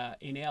shire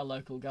in our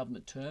local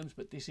government terms,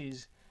 but this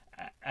is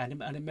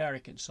an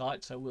American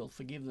site, so we'll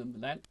forgive them for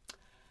that.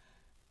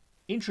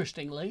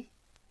 Interestingly,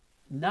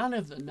 none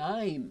of the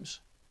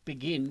names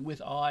begin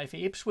with I for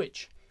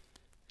Ipswich,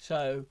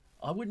 so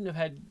I wouldn't have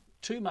had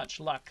too much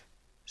luck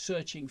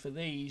searching for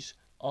these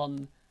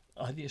on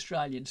the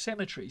Australian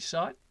Cemetery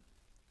site.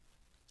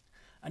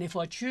 And if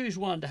I choose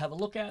one to have a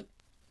look at,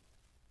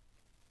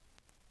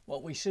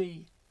 what we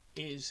see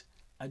is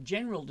a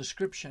general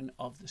description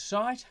of the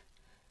site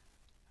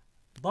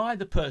by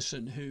the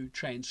person who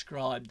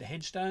transcribed the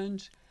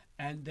headstones,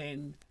 and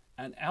then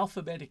an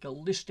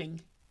alphabetical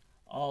listing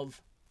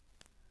of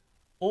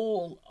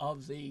all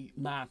of the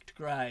marked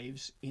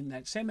graves in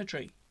that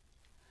cemetery.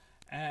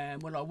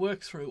 And when I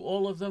worked through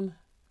all of them,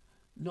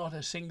 not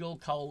a single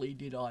Coley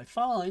did I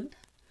find,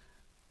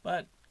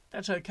 but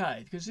that's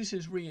okay, because this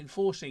is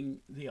reinforcing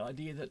the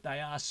idea that they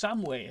are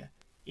somewhere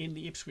in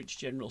the Ipswich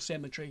General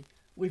Cemetery.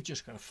 We've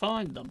just got to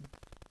find them.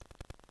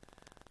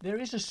 There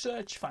is a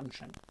search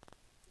function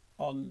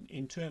on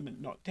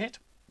interment.net,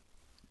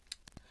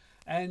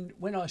 and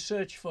when I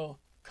search for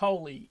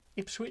Coley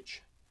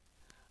Ipswich,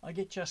 I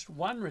get just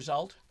one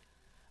result,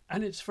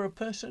 and it's for a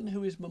person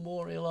who is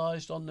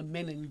memorialised on the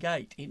Menin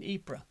Gate in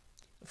Ypres,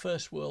 a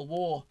First World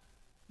War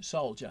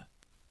soldier.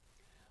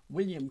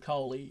 William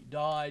Coley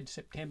died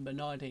September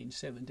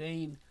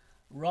 1917,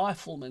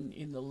 rifleman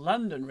in the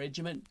London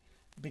Regiment,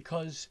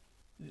 because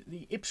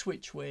the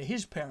Ipswich where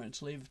his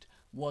parents lived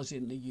was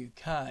in the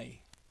UK.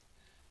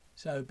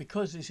 So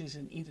because this is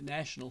an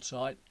international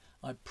site,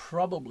 I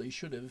probably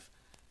should have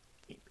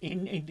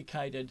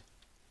indicated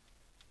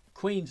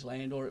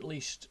Queensland or at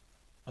least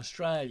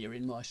Australia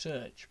in my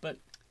search, but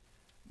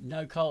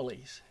no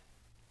Coleys.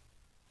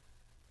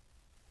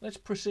 Let's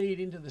proceed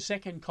into the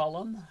second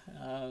column.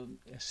 A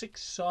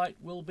sixth site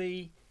will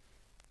be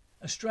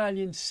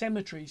Australian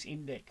Cemeteries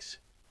Index,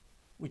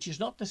 which is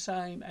not the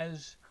same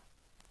as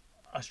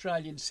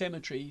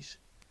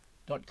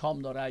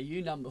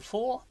australiancemeteries.com.au number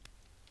 4.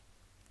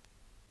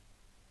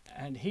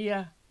 And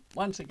here,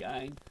 once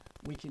again,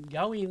 we can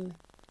go in,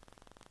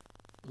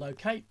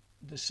 locate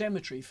the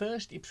cemetery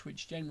first,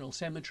 Ipswich General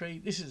Cemetery.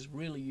 This is a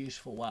really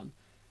useful one.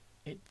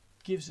 It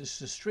gives us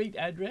the street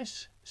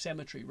address,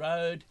 Cemetery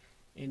Road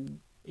in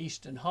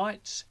Eastern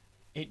Heights.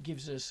 It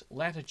gives us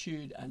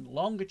latitude and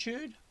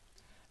longitude.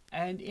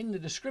 And in the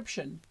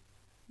description,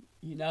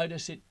 you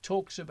notice it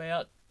talks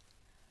about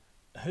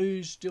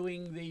who's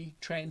doing the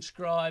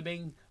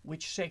transcribing,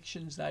 which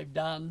sections they've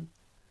done.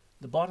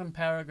 The bottom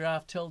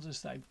paragraph tells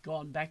us they've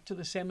gone back to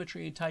the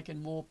cemetery and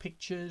taken more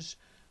pictures.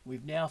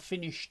 We've now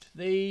finished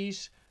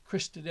these.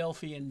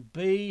 Christadelphian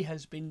B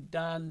has been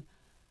done.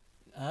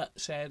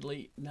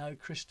 Sadly, no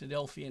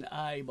Christadelphian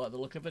A by the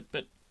look of it,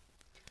 but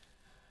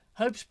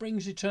hope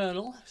springs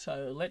eternal.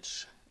 So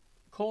let's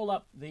call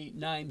up the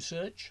name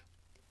search.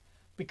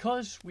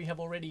 Because we have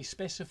already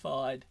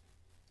specified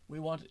we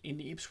want in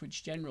the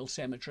Ipswich General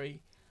Cemetery,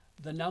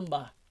 the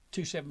number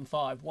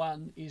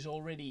 2751 is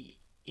already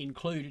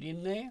included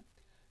in there.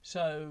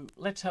 So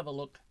let's have a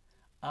look.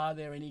 Are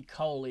there any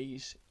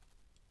Coleys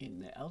in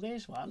there? Oh,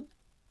 there's one.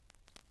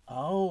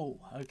 Oh,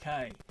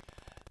 okay.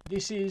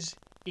 This is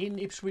in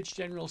Ipswich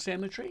General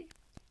Cemetery.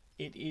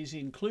 It is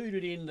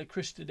included in the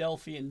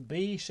Christadelphian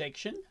B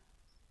section.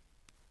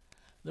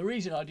 The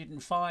reason I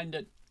didn't find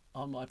it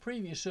on my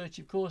previous search,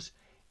 of course,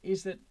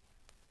 is that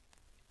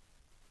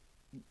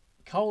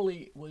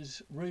Coley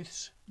was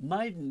Ruth's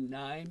maiden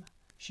name.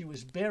 She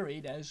was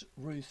buried as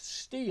Ruth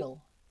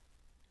Steele.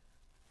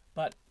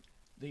 But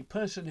the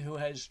person who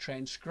has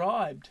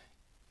transcribed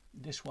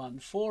this one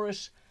for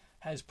us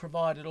has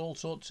provided all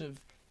sorts of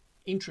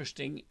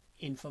interesting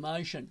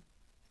information.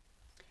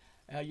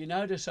 Now you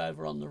notice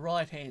over on the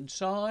right hand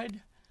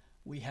side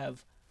we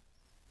have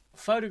a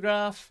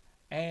photograph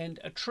and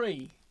a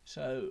tree.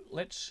 So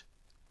let's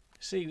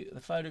see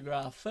the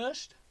photograph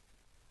first.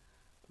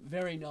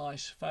 Very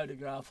nice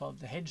photograph of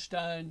the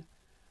headstone.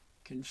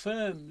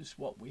 Confirms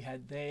what we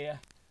had there,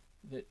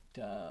 that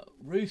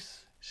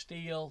Ruth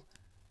Steele,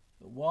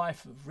 the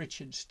wife of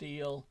Richard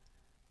Steele,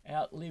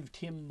 outlived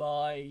him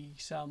by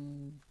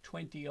some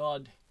 20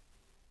 odd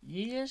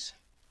years.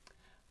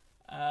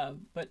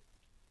 But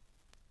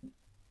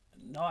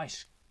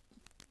nice,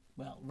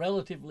 well,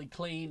 relatively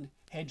clean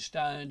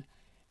headstone,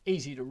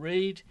 easy to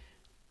read.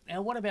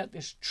 Now what about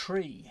this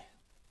tree?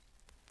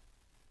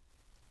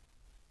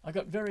 I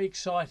got very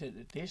excited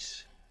at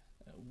this.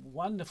 A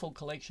wonderful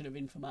collection of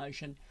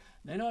information.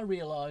 Then I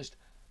realised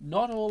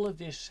not all of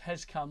this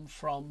has come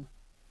from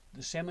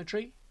the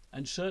cemetery,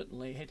 and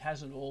certainly it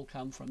hasn't all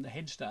come from the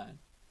headstone.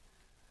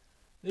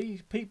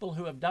 These people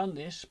who have done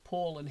this,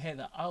 Paul and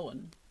Heather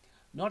Owen,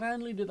 not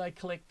only do they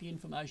collect the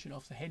information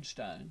off the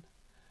headstone,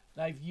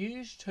 they've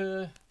used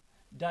her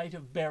date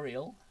of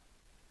burial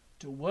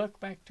to work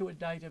back to a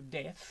date of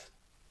death,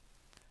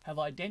 have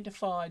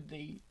identified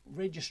the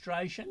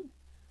registration,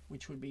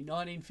 which would be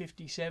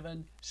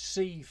 1957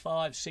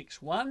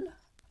 C561.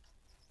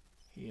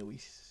 Here we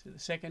see the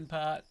second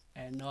part,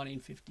 and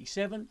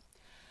 1957.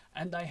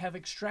 And they have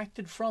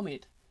extracted from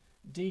it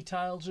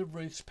details of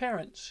Ruth's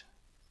parents,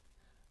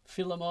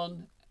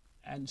 Philemon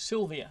and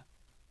Sylvia.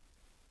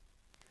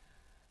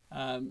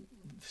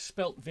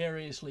 Spelt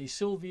variously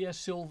Sylvia,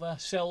 Silva,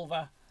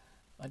 Selva.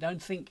 I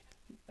don't think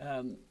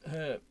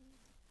her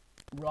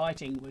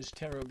writing was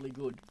terribly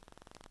good.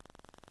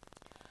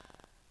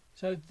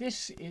 So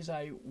this is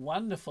a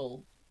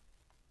wonderful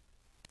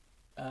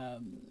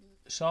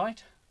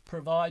site,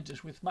 provides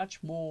us with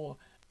much more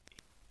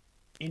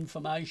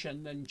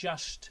information than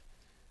just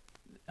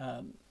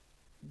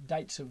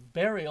dates of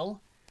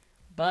burial,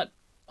 but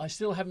I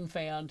still haven't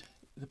found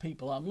the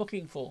people I'm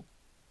looking for.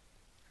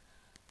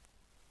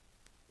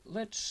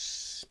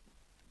 Let's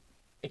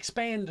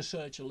expand the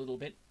search a little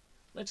bit.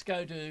 Let's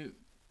go to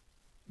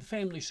the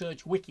Family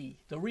Search Wiki,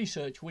 the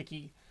Research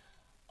Wiki,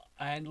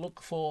 and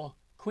look for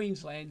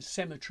Queensland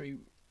Cemetery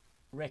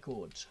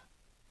records.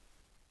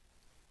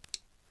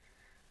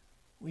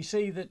 We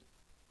see that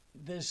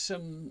there's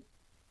some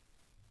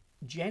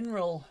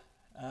general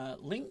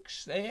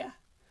links there,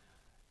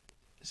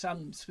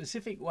 some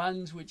specific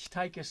ones which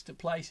take us to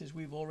places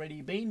we've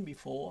already been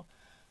before,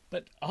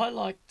 but I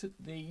liked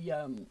the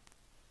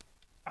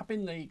up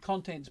in the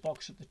contents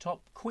box at the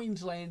top,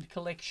 Queensland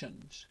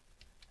Collections.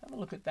 Have a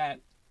look at that,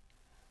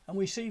 and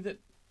we see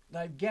that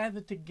they've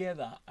gathered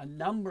together a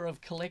number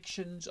of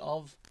collections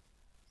of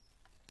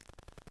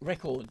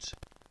records,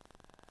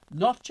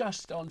 not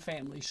just on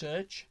Family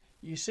Search.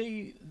 You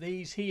see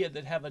these here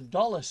that have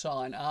a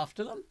 $sign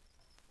after them.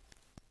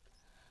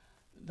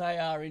 They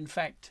are in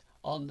fact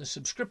on the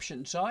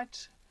subscription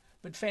sites,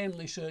 but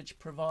Family Search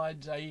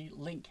provides a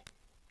link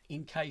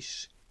in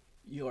case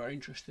you are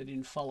interested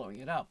in following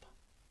it up.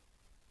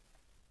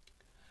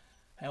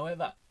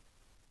 However,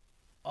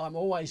 I'm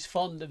always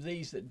fond of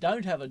these that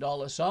don't have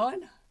a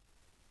 $sign.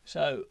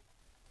 So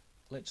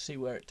let's see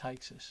where it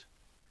takes us.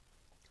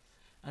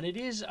 And it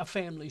is a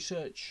family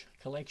search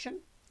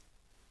collection.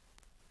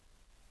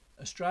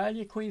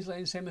 Australia,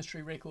 Queensland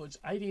Cemetery Records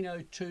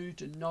 1802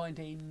 to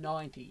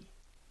 1990.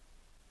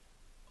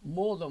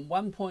 More than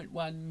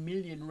 1.1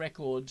 million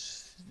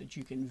records that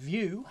you can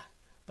view,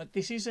 but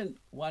this isn't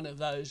one of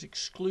those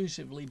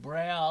exclusively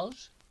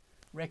browse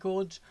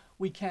records.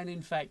 We can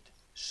in fact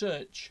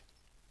search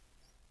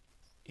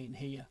in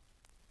here.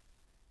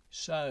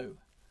 So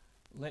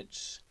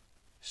let's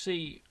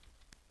see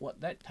what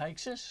that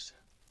takes us.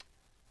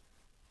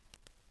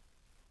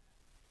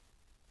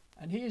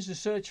 And here's the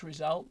search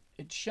result.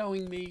 It's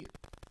showing me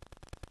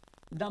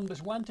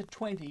numbers 1 to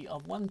 20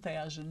 of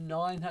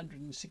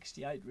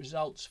 1,968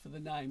 results for the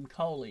name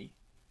Coley.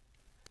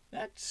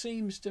 That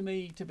seems to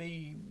me to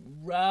be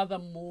rather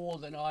more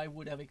than I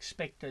would have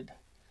expected.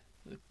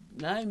 The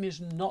name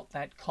is not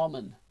that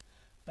common.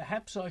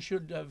 Perhaps I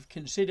should have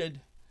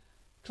considered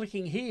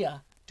clicking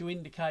here to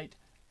indicate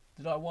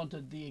that I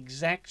wanted the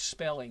exact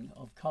spelling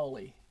of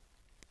Coley.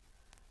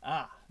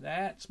 Ah,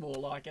 that's more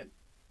like it.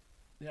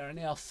 There are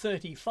now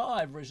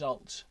 35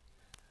 results,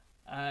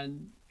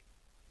 and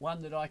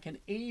one that I can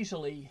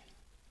easily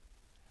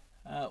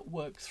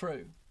work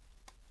through.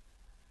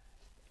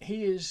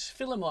 Here's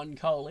Philemon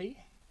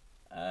Coley.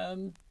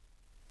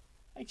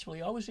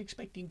 Actually, I was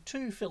expecting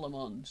 2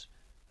 Philemons,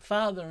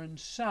 father and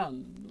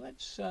son.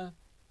 Let's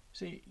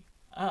see.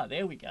 Ah,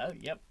 there we go.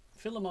 Yep,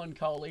 Philemon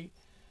Coley.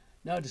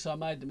 Notice I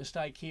made the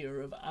mistake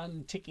here of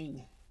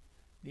unticking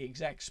the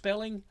exact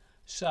spelling,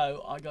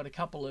 so I got a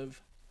couple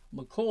of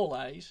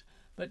Macaulays.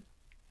 But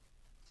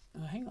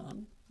hang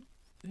on,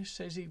 this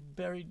says he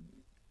buried.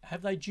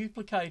 Have they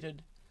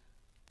duplicated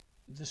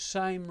the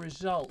same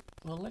result?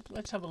 Well,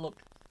 let's have a look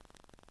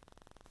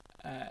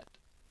at.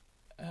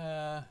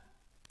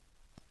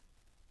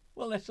 Well,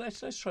 let's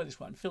try this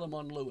one.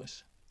 Philemon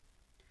Lewis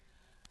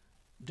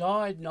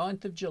died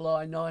 9th of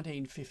July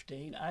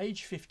 1915,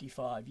 aged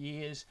 55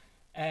 years,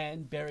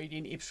 and buried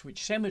in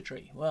Ipswich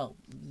Cemetery. Well,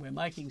 we're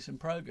making some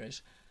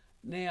progress.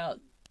 Now,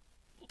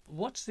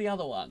 what's the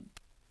other one?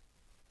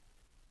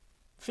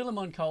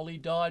 Philemon Coley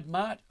died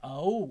March.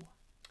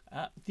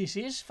 This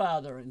is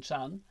father and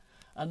son,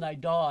 and they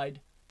died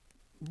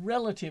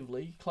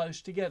relatively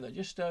close together,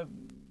 just a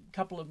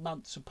couple of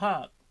months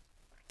apart.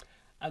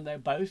 And they're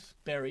both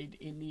buried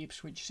in the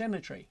Ipswich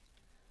Cemetery,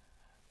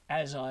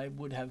 as I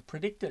would have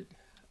predicted.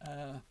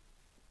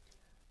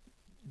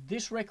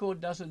 This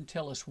record doesn't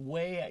tell us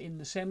where in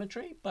the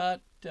cemetery,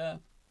 but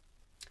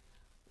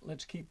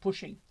let's keep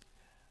pushing.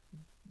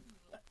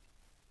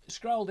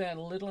 Scroll down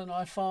a little and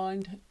I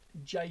find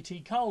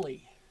J.T.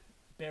 Coley,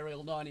 burial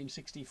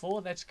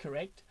 1964, that's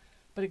correct.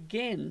 But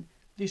again,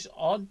 this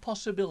odd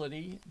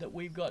possibility that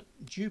we've got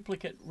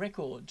duplicate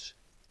records.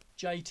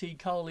 J.T.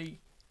 Coley,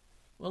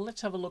 well,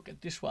 let's have a look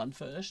at this one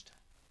first.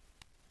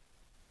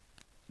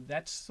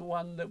 That's the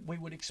one that we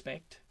would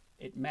expect.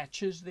 It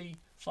matches the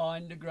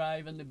Finder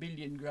grave and the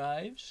Billion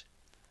graves.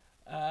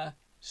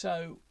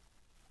 So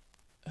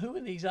who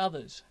are these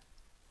others?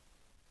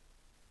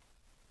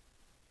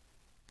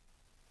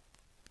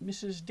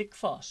 Mrs.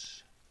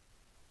 Dickfoss.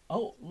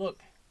 Oh,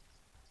 look.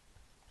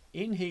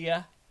 In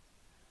here,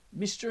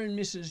 Mr. and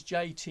Mrs.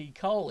 J.T.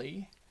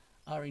 Coley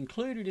are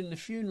included in the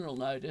funeral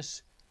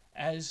notice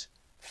as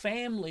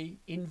family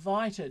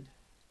invited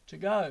to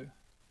go.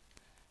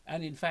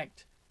 And in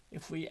fact,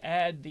 if we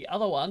add the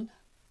other one,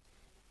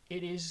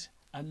 it is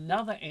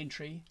another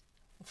entry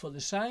for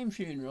the same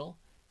funeral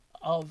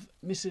of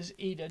Mrs.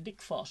 Eda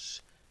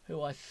Dickfoss,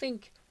 who I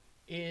think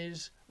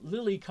is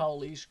Lily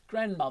Coley's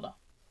grandmother,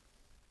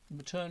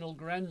 maternal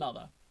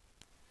grandmother.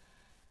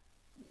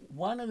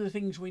 One of the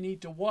things we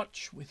need to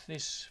watch with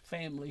this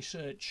family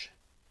search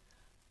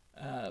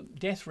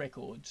death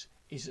records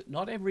is that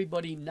not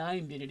everybody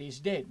named in it is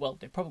dead. Well,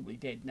 they're probably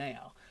dead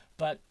now,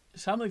 but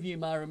some of you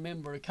may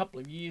remember a couple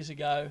of years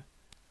ago,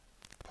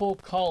 poor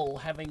Cole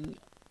having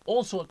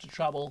all sorts of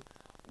trouble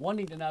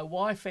wanting to know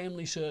why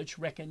Family Search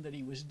reckoned that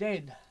he was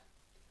dead.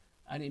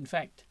 And in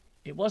fact,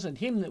 it wasn't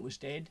him that was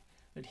dead,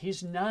 but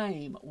his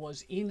name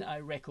was in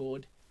a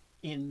record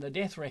in the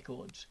death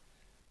records.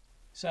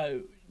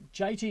 So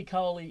J.T.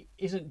 Coley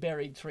isn't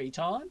buried 3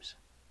 times,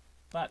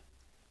 but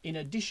in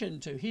addition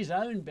to his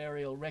own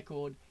burial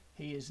record,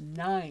 he is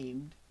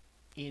named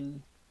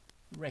in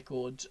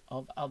records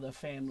of other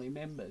family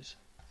members.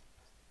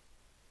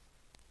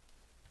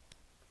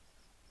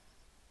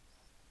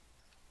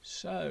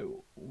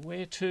 So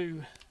where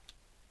to?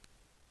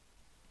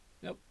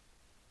 Nope.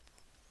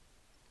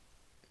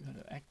 Got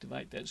to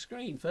activate that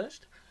screen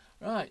first.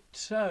 Right,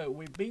 so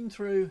we've been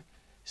through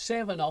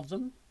 7 of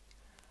them.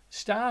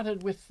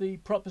 Started with the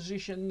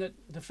proposition that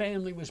the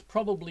family was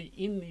probably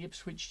in the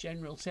Ipswich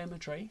General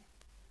Cemetery.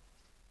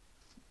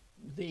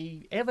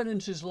 The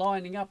evidence is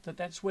lining up that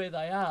that's where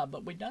they are,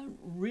 but we don't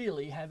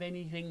really have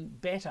anything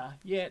better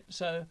yet.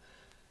 So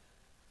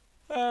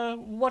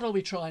what will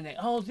we try now?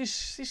 Oh,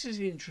 this is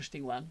an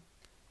interesting one.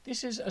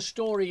 This is a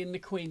story in the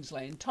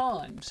Queensland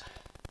Times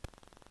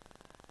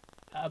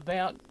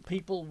about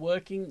people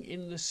working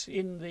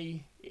in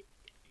the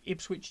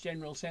Ipswich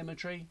General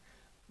Cemetery.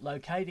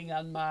 locating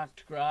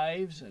unmarked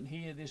graves, and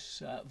here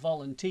this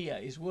volunteer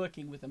is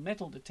working with a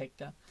metal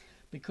detector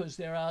because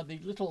there are the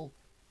little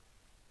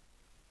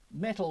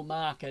metal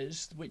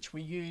markers which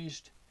we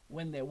used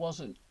when there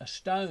wasn't a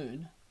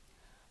stone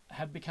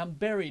have become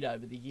buried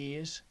over the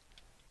years,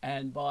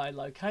 and by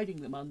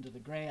locating them under the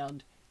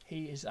ground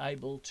he is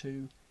able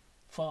to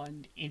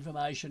find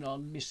information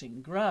on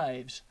missing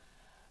graves.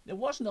 There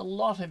wasn't a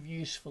lot of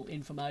useful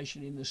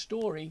information in the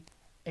story,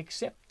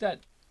 except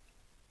that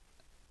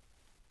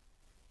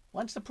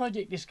once the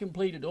project is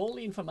completed, all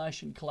the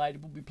information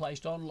collated will be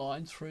placed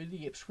online through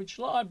the Ipswich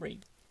Library,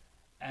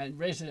 and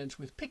residents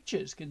with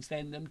pictures can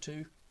send them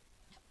to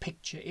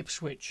Picture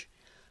Ipswich.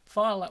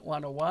 File that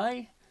one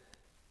away.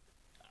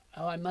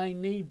 I may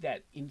need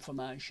that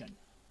information.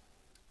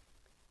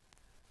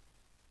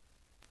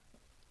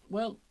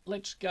 Well,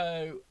 let's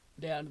go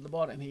down to the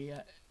bottom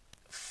here.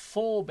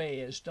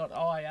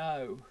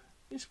 Forebears.io.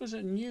 This was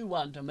a new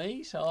one to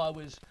me, so I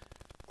was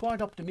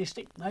quite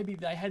optimistic. Maybe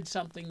they had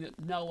something that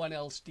no one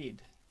else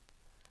did.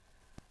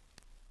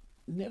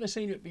 Never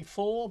seen it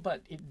before,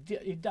 but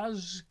it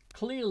does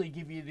clearly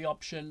give you the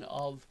option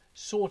of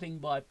sorting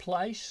by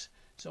place.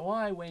 So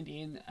I went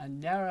in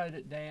and narrowed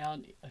it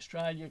down: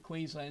 Australia,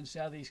 Queensland,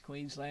 Southeast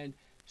Queensland,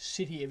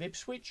 City of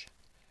Ipswich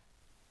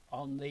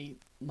on the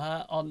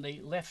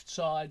left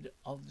side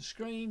of the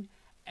screen,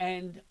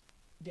 and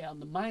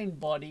down the main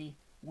body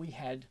we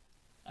had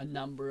a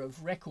number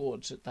of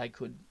records that they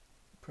could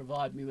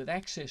provide me with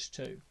access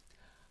to.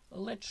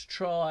 Let's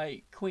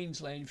try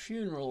Queensland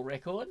funeral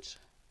records.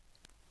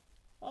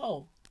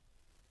 Oh,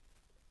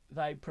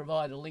 they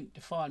provide a link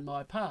to Find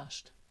My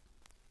Past,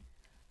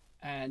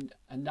 and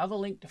another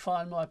link to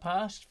Find My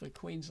Past for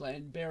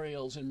Queensland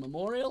burials and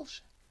memorials,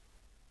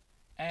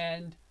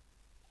 and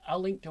a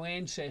link to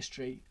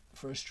Ancestry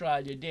for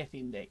Australia Death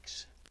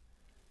Index.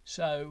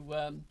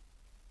 So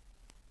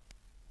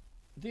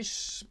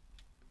this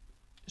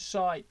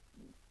site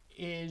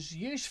is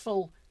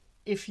useful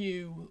if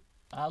you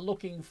are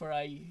looking for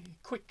a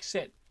quick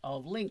set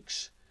of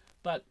links,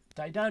 but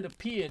they don't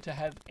appear to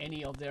have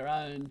any of their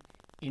own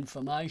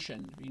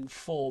information in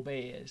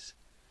Forebears.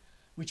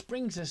 Which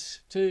brings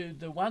us to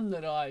the one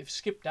that I've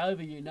skipped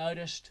over, you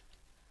noticed,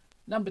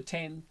 number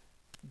 10,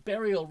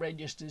 burial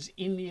registers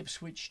in the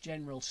Ipswich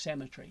General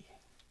Cemetery.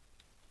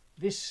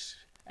 This,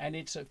 and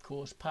it's of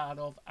course part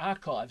of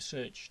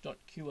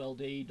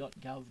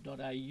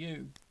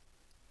archivesearch.qld.gov.au.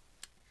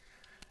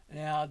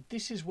 Now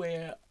this is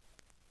where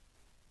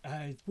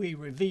we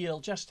reveal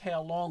just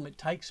how long it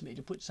takes me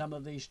to put some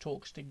of these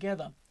talks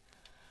together,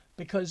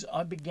 because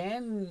I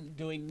began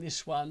doing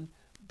this one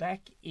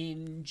back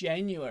in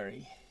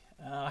January.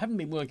 I haven't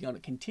been working on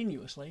it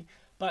continuously,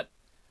 but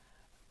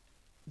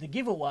the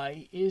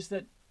giveaway is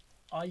that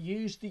I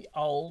used the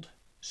old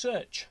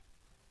search.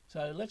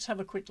 So let's have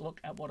a quick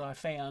look at what I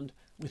found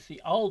with the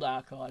old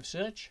archive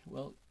search.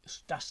 Well,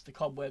 dust the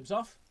cobwebs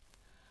off.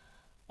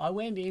 I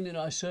went in and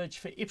I searched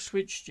for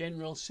Ipswich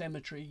General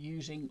Cemetery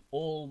using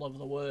all of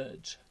the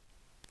words,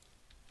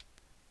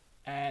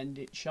 and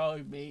it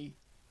showed me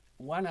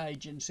one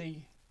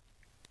agency,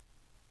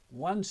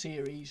 one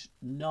series,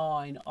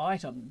 9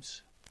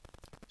 items.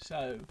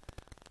 So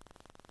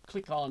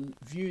click on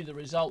view the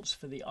results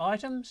for the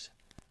items,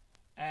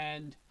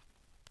 and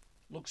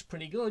looks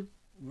pretty good.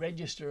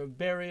 Register of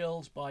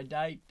burials by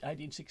date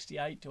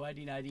 1868 to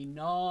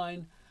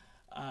 1889.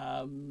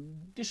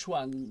 This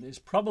one is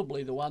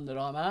probably the one that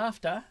I'm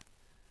after.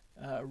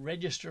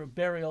 Register of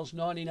burials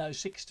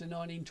 1906 to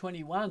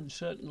 1921.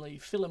 Certainly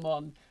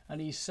Philemon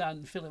and his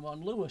son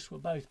Philemon Lewis were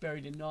both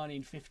buried in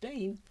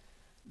 1915.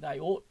 They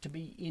ought to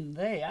be in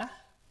there.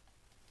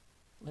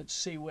 Let's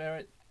see where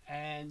it,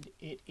 and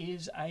it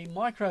is a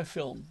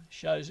microfilm.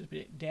 Shows a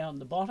bit down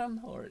the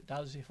bottom, or it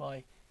does if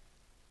I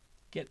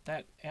get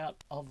that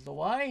out of the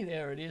way.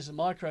 There it is, a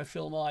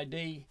microfilm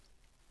ID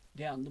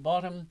down the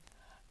bottom.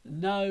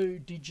 No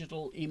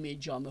digital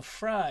image, I'm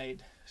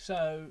afraid.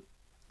 So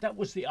that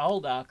was the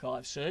old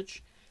archive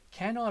search.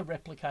 Can I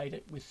replicate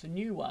it with the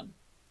new one?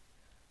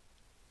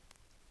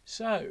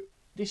 So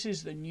this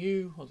is the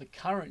new or the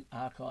current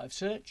archive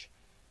search,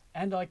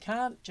 and I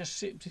can't just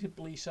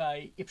simply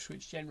say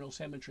Ipswich General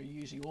Cemetery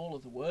using all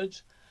of the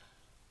words.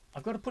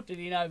 I've got to put it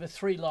in over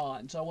 3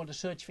 lines. I want to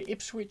search for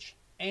Ipswich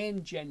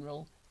and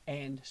General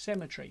and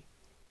Cemetery.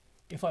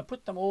 If I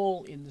put them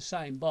all in the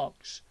same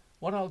box,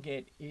 what I'll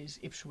get is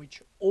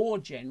Ipswich or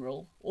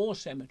General or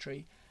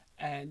Cemetery,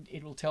 and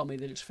it will tell me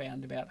that it's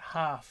found about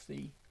half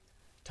the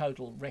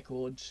total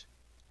records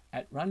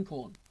at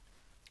Runcorn.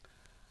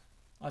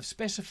 I've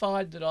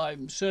specified that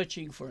I'm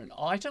searching for an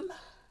item,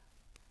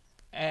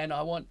 and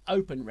I want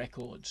open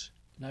records.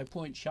 No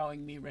point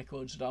showing me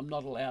records that I'm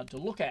not allowed to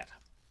look at.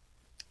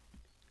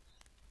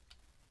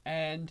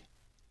 And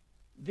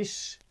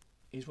this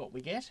is what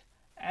we get,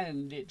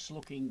 and it's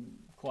looking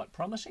quite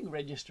promising.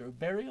 Register of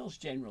burials,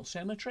 General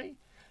Cemetery.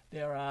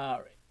 There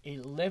are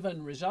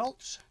 11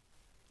 results,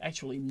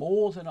 actually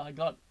more than I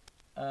got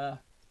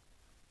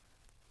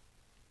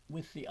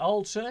with the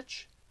old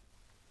search.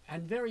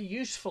 And very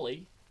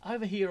usefully,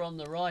 over here on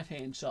the right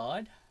hand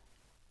side,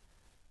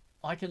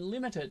 I can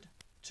limit it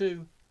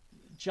to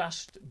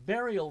just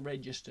burial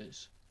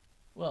registers.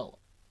 Well,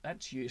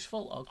 that's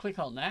useful. I'll click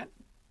on that.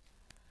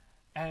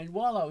 And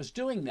while I was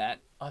doing that,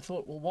 I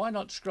thought, well, why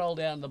not scroll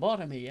down the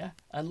bottom here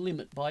and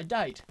limit by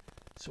date?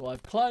 So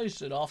I've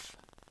closed it off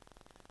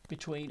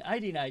between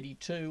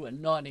 1882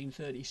 and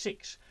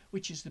 1936,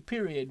 which is the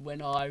period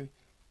when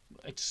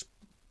it's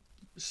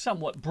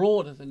somewhat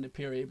broader than the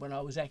period when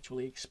I was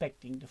actually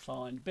expecting to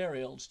find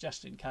burials,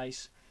 just in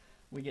case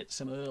we get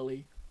some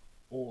early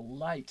or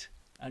late.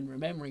 And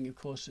remembering, of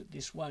course, that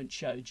this won't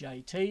show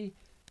JT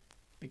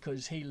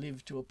because he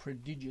lived to a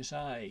prodigious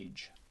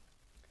age.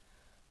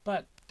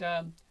 But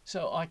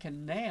so I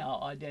can now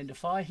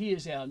identify,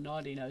 here's our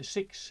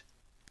 1906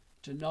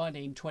 to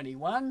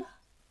 1921.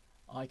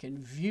 I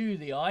can view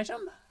the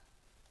item.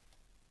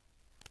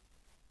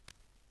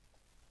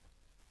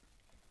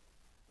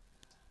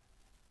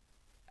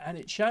 And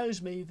it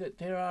shows me that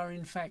there are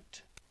in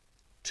fact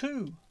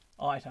 2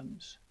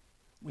 items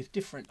with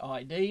different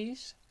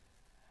IDs.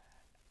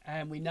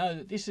 And we know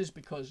that this is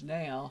because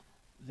now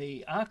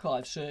the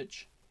archive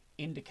search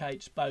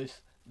indicates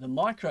both the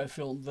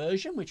microfilm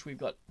version, which we've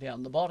got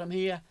down the bottom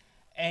here,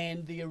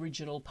 and the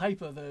original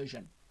paper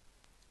version.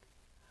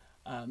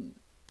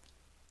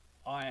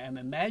 I am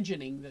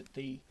imagining that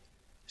the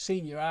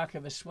senior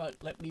archivist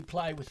won't let me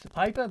play with the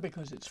paper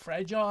because it's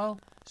fragile,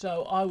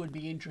 so I would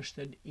be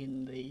interested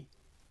in the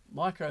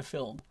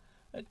microfilm.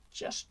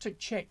 Just to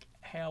check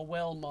how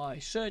well my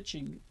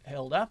searching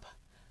held up,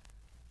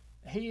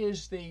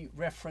 here's the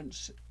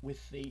reference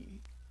with the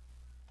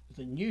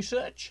new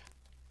search,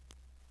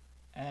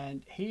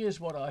 and here's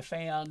what I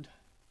found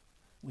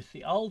with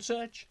the old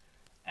search,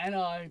 and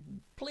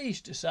I'm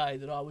pleased to say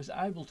that I was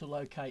able to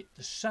locate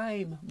the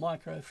same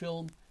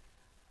microfilm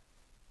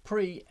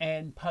pre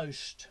and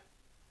post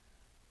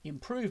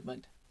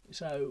improvement.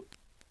 So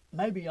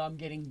maybe I'm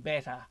getting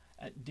better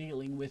at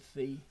dealing with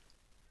the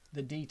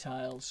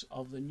details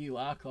of the new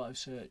archive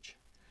search.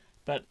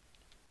 But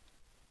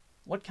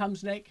what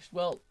comes next?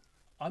 Well,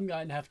 I'm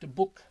going to have to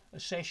book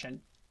a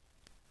session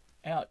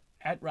out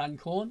at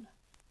Runcorn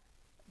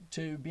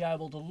to be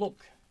able to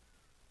look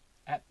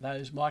at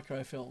those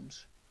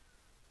microfilms,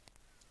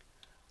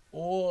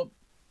 or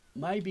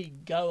maybe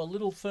go a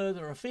little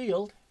further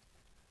afield,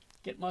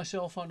 get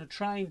myself on a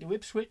train to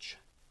Ipswich,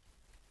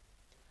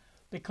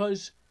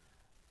 because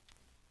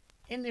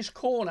in this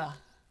corner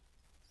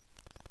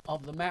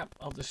of the map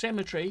of the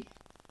cemetery,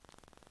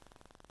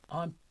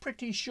 I'm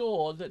pretty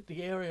sure that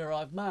the area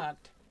I've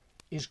marked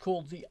is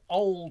called the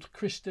Old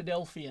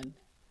Christadelphian.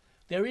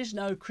 There is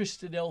no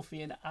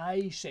Christadelphian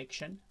A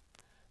section,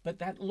 but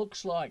that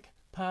looks like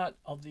part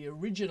of the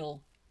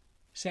original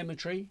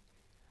cemetery.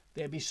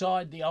 They're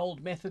beside the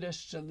old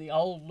Methodists and the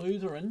old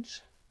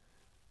Lutherans,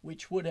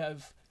 which would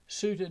have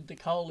suited the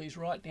Coleys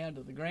right down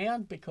to the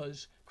ground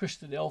because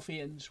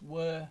Christadelphians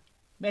were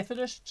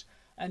Methodists,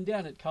 and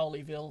down at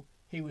Coleyville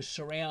he was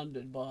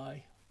surrounded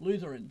by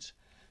Lutherans.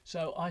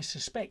 So I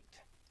suspect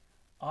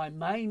I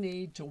may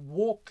need to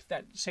walk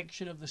that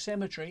section of the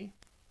cemetery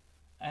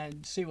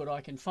and see what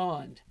I can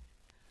find.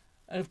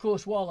 And of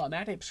course, while I'm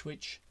at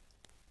Ipswich,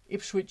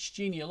 Ipswich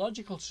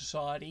Genealogical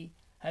Society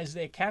has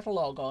their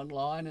catalogue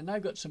online, and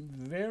they've got some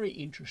very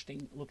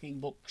interesting looking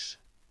books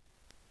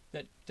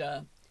that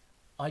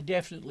I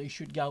definitely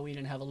should go in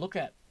and have a look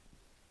at.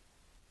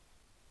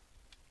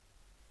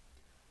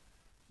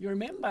 You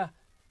remember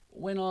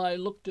when I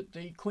looked at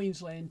the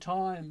Queensland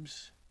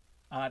Times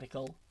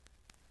article,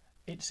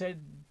 it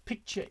said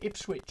picture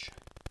Ipswich.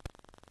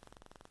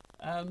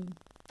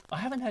 I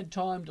haven't had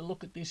time to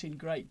look at this in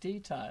great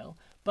detail,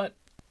 but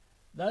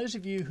those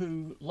of you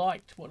who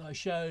liked what I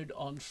showed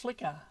on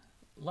Flickr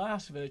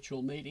last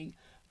virtual meeting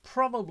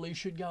probably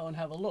should go and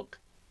have a look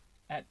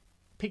at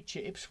Picture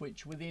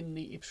Ipswich within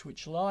the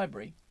Ipswich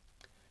Library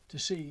to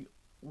see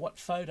what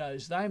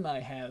photos they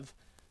may have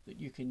that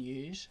you can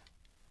use.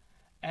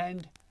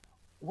 And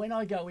when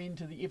I go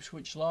into the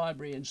Ipswich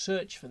Library and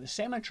search for the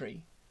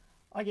cemetery,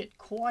 I get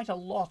quite a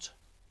lot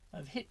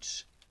of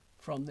hits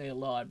from their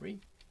library,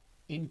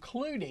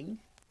 including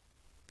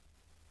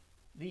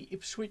the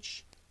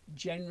Ipswich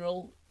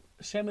General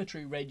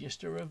Cemetery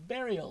Register of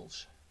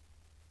Burials,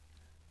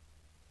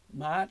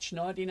 March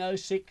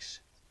 1906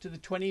 to the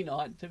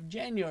 29th of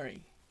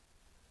January.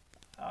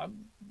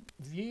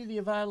 View the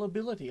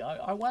availability.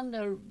 I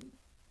wonder,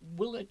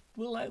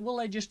 will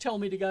they just tell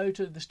me to go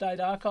to the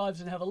State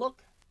Archives and have a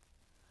look?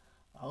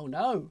 Oh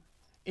no,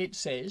 it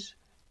says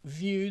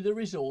view the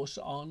resource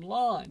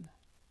online.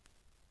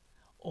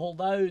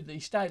 Although the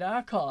State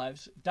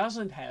Archives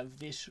doesn't have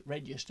this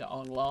register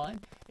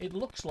online, it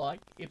looks like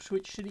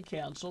Ipswich City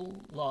Council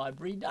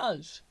Library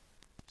does.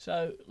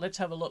 So let's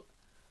have a look.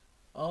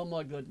 Oh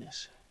my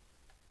goodness.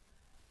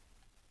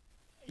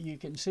 You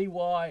can see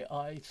why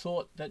I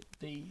thought that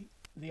the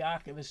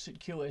archivists at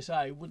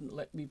QSA wouldn't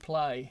let me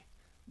play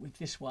with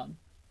this one.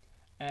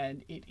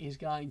 And it is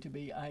going to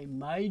be a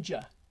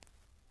major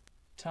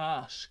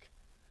task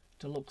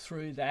to look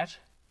through that.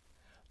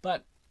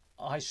 But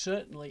I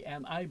certainly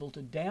am able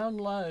to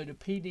download a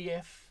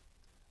PDF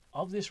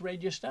of this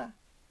register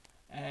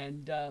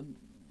and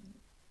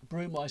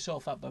brew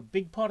myself up a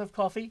big pot of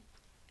coffee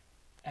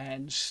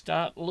and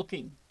start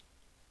looking.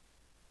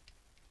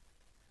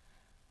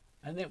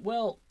 And then,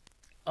 well,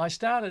 I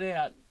started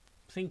out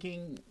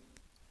thinking,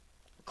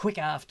 quick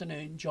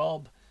afternoon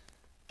job,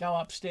 go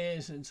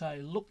upstairs and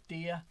say, look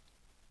dear,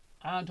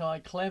 aren't I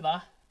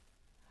clever?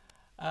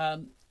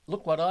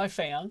 Look what I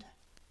found.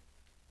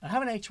 I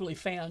haven't actually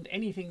found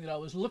anything that I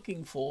was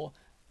looking for,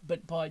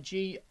 but by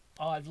gee,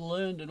 I've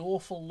learned an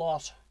awful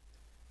lot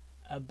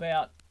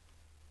about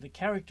the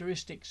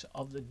characteristics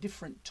of the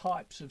different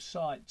types of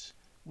sites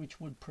which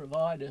would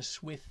provide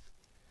us with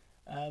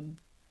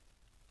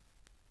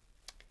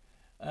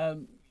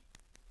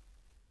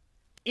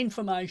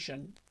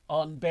information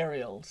on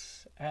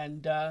burials.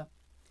 And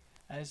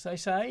as they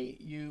say,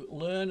 you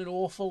learn an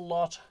awful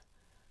lot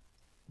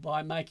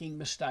by making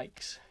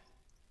mistakes.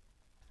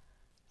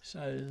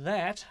 So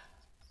that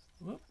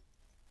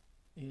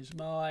is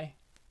my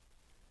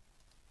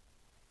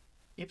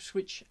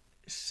Ipswich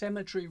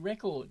Cemetery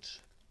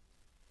records.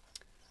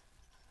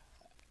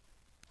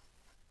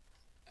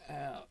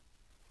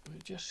 We'll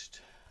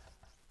just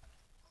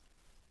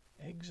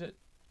exit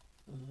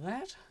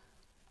that,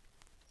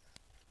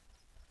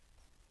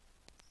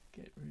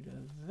 get rid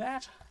of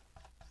that,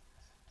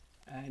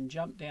 and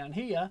jump down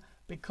here,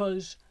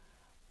 because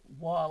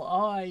while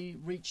I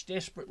reach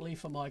desperately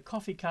for my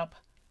coffee cup,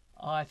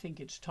 I think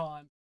it's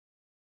time.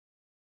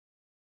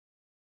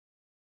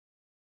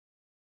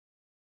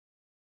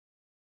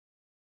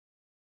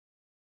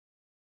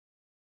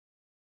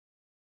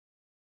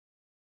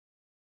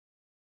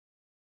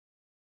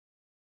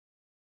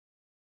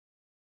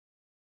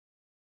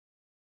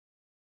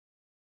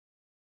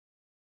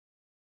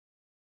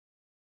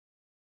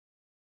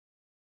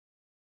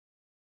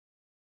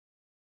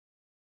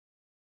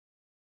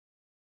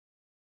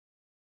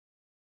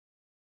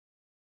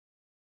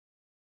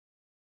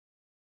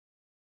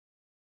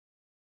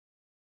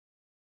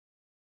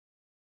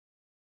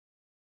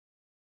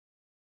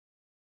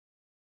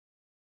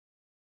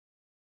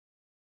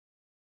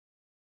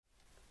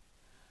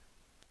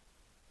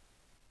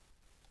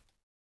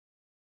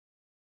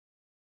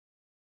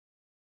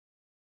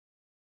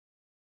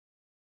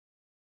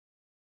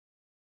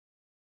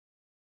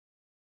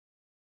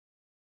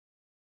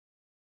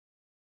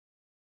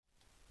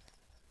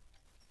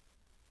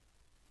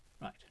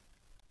 Right.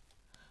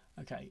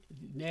 Okay,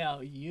 now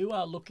you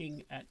are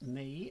looking at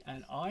me,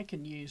 and I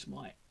can use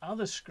my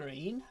other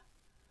screen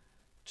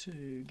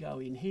to go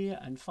in here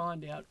and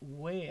find out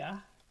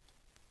where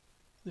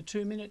the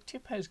 2-minute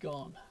tip has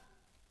gone.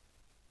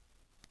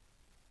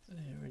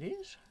 There it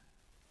is.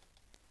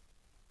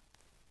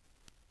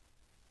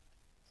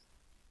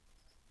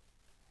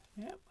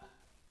 Yep,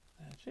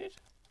 that's it.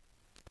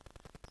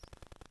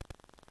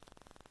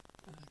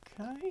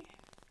 Okay.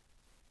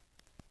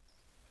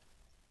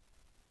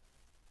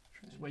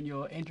 When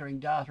you're entering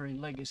data in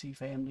Legacy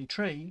Family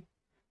Tree,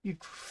 you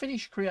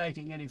finish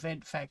creating an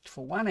event fact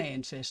for one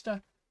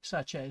ancestor,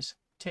 such as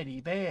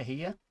Teddy Bear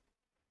here,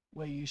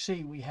 where you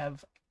see we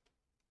have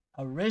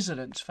a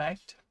residence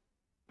fact.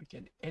 We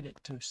can edit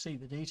to see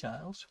the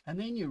details, and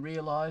then you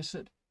realise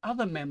that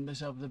other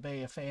members of the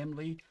bear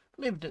family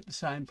lived at the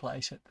same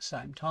place at the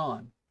same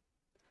time.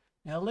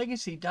 Now,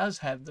 Legacy does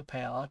have the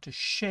power to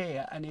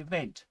share an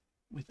event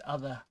with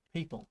other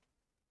people,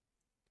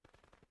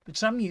 but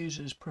some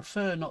users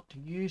prefer not to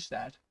use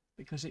that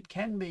because it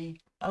can be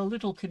a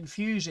little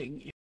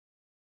confusing.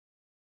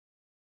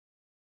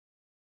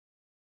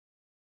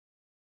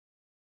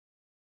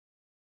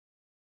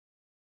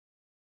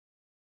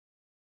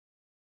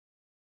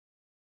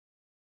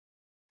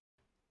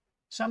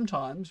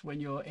 Sometimes when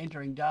you're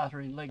entering data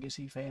in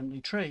Legacy Family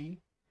Tree,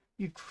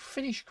 you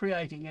finish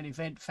creating an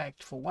event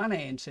fact for one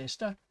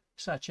ancestor,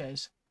 such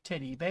as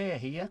Teddy Bear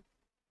here,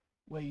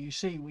 where you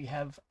see we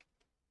have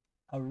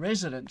a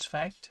residence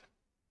fact.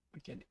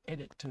 We can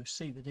edit to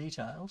see the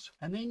details,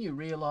 and then you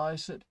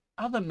realise that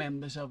other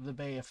members of the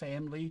bear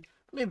family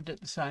lived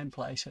at the same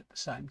place at the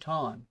same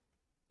time.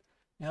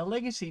 Now,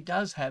 Legacy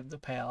does have the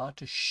power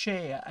to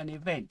share an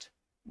event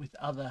with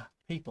other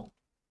people,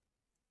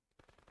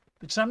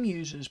 but some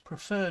users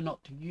prefer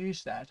not to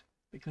use that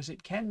because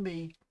it can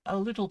be a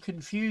little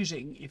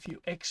confusing if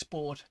you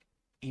export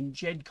in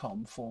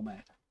GEDCOM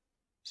format.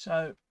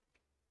 So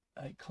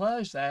they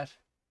close that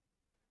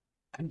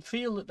and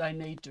feel that they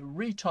need to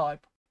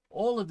retype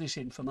all of this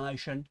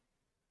information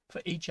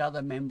for each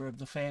other member of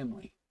the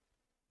family,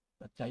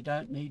 but they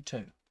don't need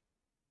to.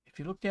 If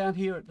you look down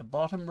here at the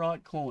bottom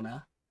right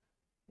corner,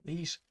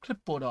 these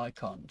clipboard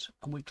icons,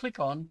 and we click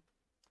on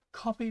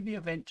copy the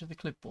event to the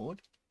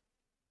clipboard,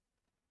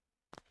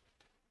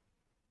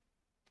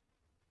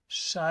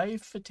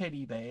 save for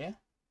Teddy Bear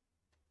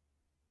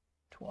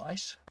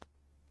twice,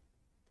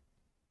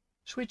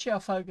 switch our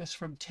focus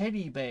from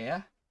Teddy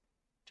Bear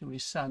to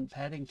his son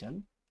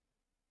Paddington.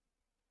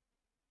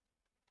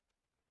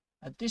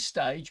 At this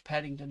stage,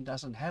 Paddington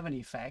doesn't have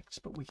any facts,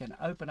 but we can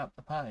open up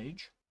the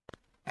page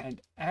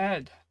and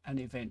add an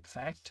event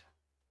fact.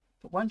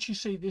 But once you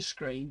see this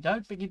screen,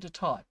 don't begin to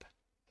type.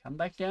 Come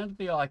back down to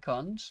the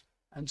icons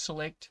and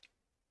select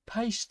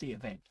paste the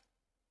event.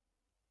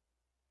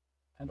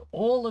 And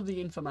all of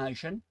the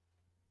information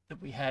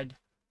that we had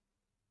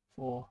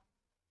for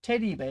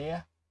Teddy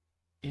Bear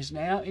is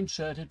now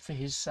inserted for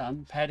his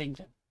son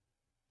Paddington.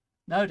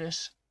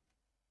 Notice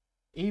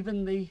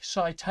even the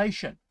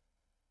citation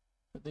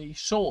for the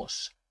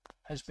source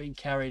has been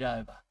carried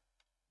over.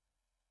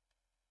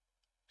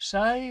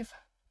 Save,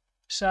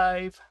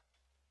 save,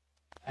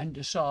 and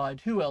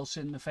decide who else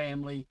in the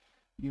family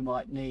you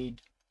might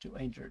need to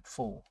enter it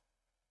for.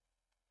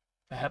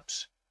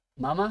 Perhaps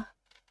Mama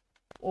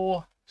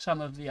or some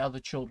of the other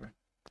children.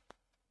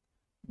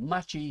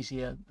 Much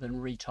easier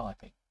than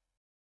retyping.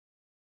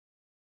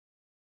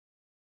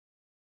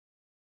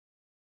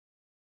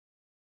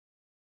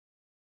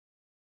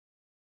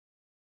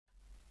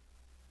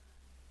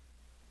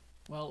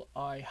 Well,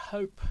 I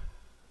hope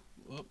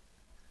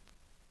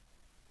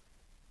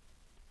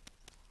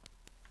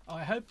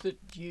that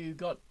you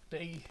got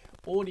the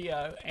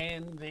audio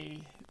and the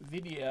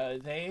video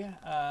there.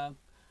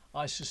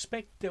 I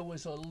suspect there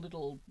was a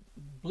little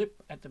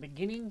blip at the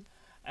beginning,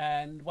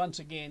 and once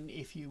again,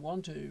 if you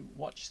want to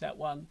watch that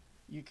one,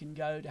 you can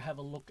go to have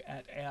a look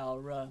at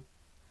our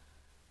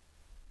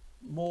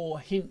More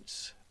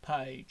Hints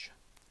page.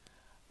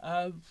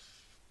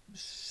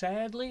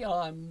 Sadly,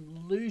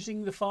 I'm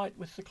losing the fight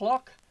with the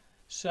clock,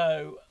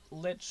 so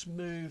let's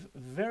move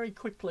very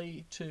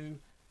quickly to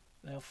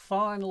the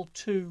final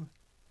two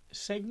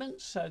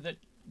segments so that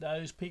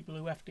those people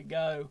who have to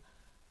go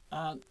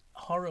aren't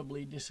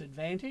horribly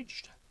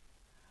disadvantaged.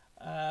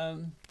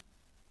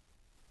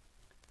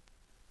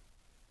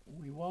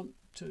 We want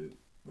to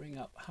bring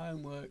up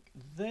homework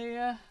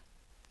there,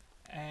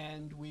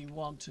 and we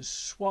want to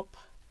swap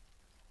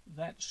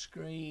that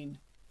screen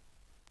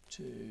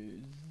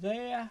to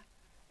there,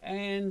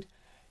 and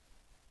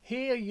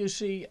here you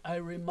see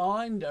a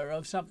reminder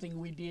of something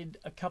we did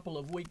a couple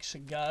of weeks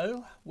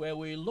ago where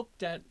we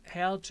looked at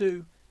how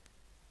to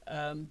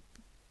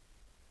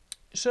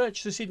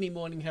search the Sydney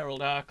Morning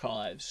Herald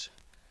archives.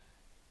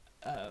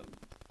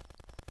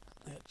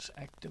 Let's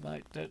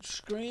activate that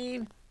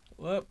screen.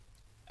 Whoop.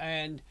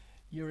 And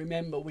you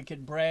remember we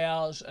could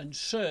browse and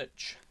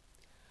search.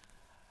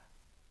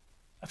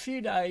 A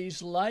few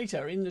days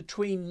later, in the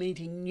Tween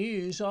Meeting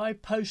News, I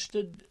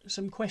posted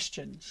some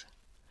questions.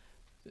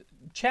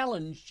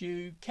 Challenged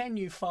you, can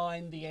you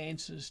find the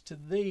answers to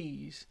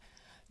these?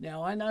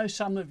 Now, I know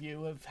some of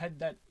you have had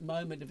that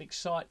moment of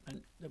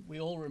excitement that we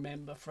all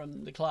remember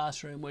from the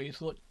classroom where you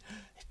thought,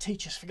 the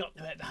teacher's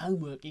forgotten about the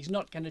homework, he's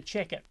not going to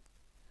check it.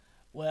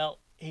 Well,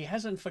 he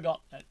hasn't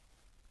forgotten it,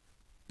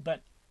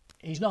 but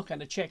he's not going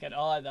to check it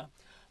either.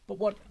 But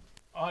what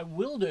I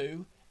will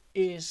do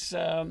is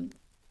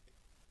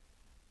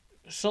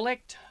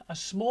select a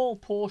small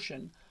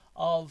portion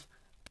of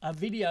a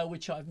video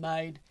which I've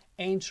made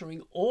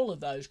answering all of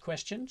those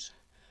questions,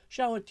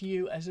 show it to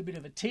you as a bit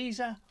of a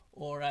teaser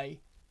or a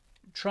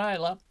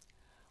trailer.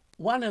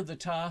 One of the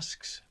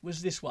tasks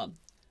was this one.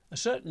 A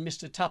certain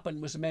Mr.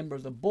 Tuppen was a member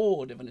of the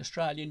board of an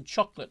Australian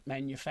chocolate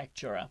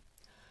manufacturer.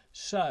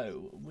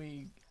 So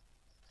we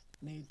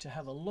need to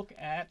have a look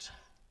at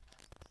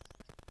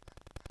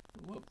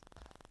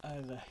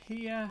over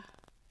here.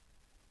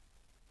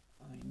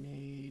 I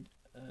need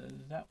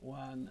that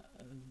one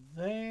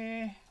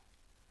there.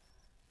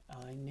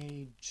 I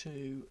need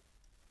to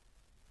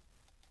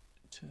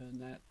turn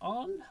that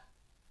on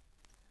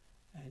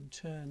and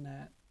turn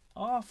that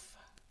off.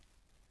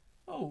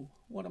 Oh,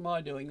 what am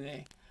I doing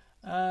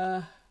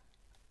there?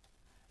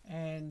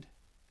 And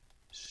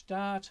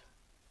start.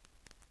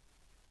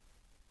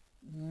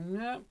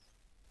 No.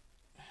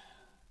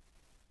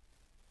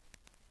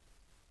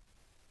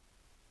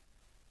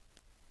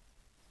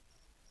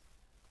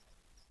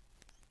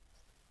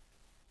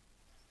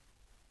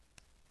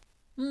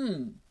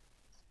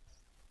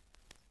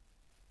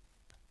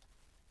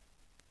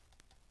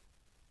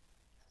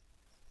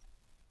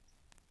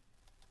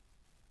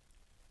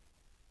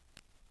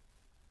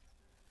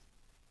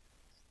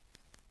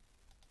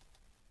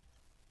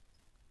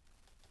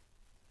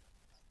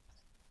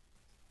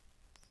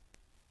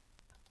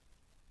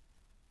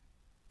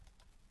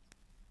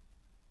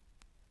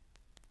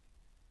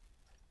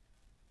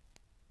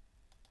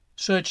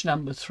 Search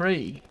number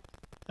 3.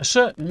 A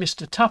certain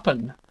Mr.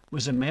 Tuppen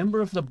was a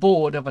member of the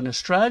board of an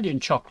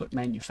Australian chocolate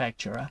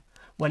manufacturer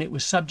when it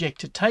was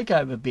subject to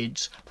takeover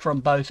bids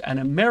from both an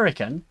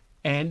American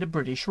and a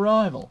British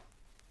rival.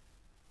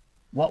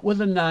 What were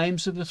the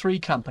names of the 3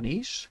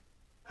 companies?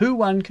 Who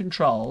won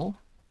control?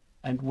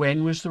 And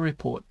when was the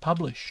report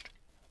published?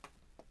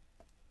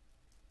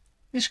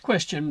 This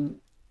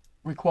question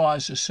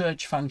requires a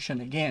search function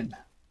again.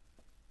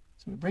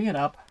 So we bring it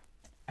up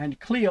and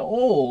clear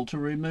all to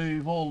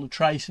remove all the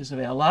traces of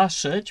our last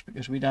search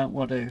because we don't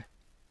want to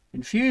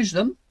confuse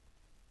them.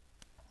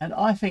 And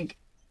I think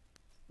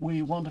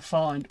we want to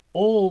find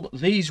all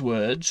these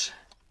words,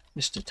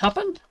 Mr.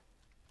 Tuppen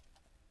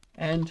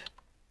and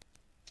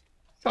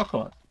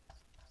chocolate.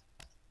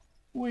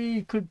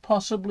 We could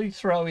possibly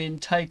throw in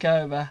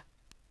takeover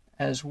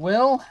as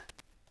well,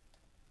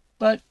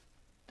 but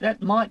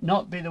that might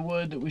not be the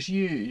word that was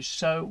used.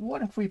 So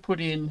what if we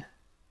put in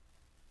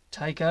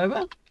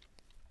takeover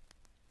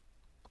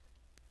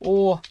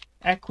or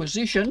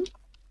acquisition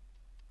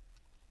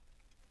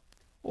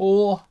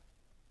or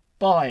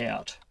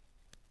buyout?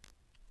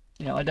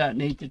 Now I don't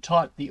need to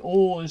type the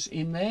ors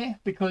in there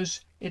because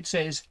it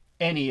says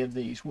any of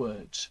these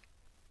words.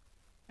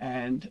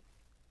 And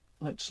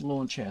let's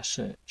launch our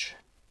search.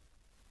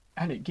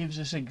 And it gives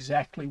us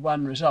exactly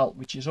one result,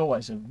 which is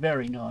always a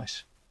very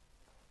nice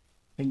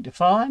thing to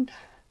find.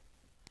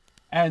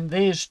 And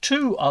there's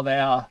two of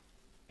our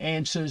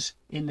answers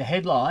in the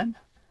headline.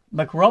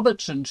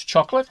 McRobertson's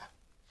Chocolate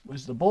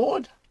was the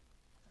board.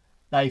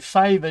 They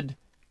favoured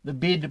the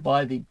bid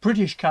by the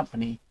British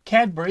company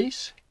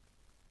Cadbury's.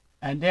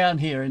 And down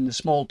here in the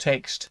small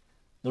text,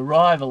 the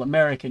rival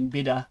American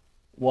bidder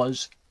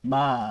was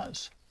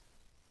Mars,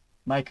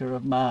 maker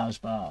of Mars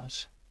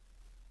bars.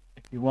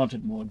 If you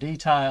wanted more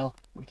detail,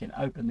 we can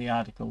open the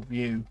article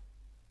view.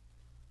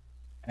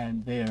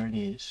 And there it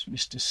is.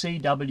 Mr.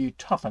 C.W.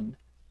 Topham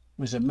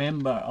was a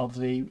member of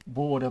the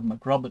board of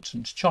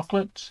McRobertson's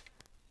Chocolates.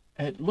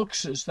 It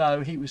looks as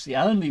though he was the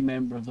only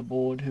member of the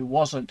board who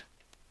wasn't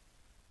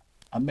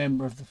a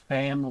member of the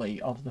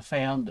family of the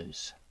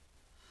founders.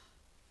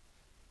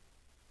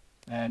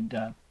 And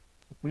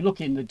if we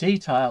look in the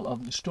detail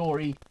of the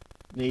story,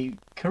 the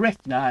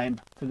correct name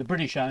for the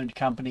British-owned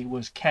company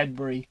was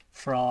Cadbury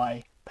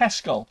Fry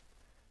Pascal,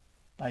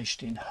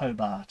 based in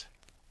Hobart.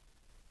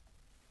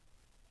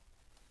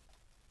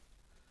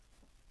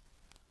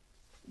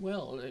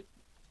 Well,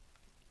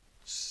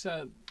 it's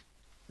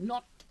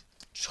not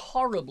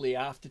horribly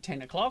after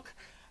 10 o'clock,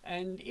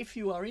 and if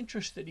you are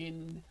interested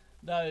in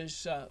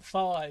those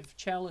 5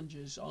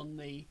 challenges on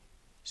the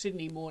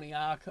Sydney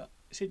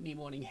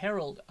Morning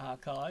Herald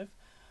archive,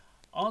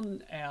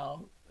 on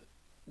our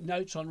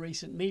Notes on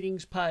Recent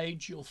Meetings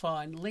page you'll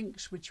find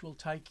links which will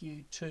take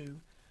you to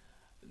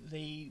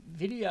the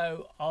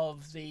video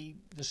of the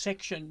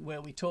section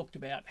where we talked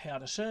about how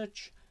to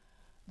search,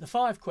 the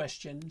 5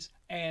 questions,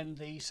 and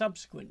the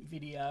subsequent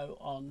video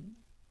on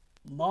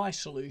my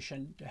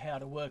solution to how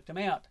to work them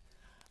out.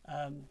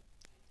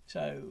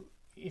 So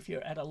if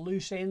you're at a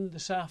loose end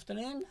this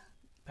afternoon,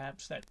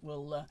 perhaps that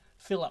will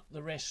fill up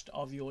the rest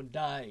of your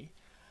day.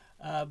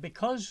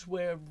 Because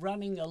we're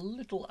running a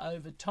little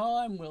over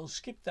time, we'll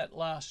skip that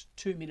last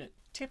 2-minute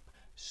tip,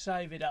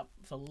 save it up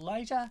for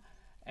later,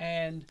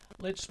 and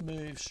let's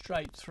move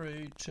straight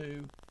through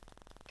to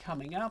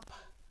coming up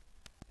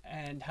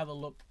and have a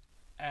look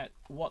at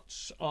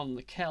what's on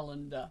the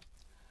calendar.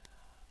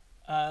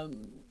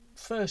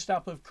 First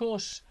up, of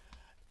course,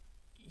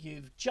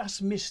 you've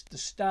just missed the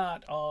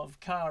start of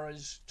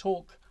Kara's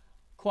talk,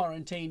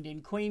 Quarantined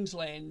in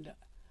Queensland,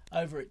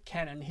 over at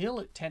Cannon Hill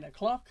at 10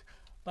 o'clock.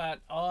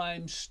 But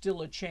I'm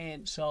still a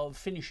chance of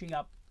finishing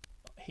up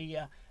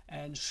here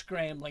and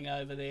scrambling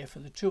over there for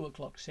the 2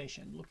 o'clock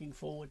session. Looking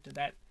forward to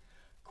that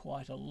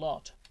quite a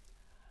lot.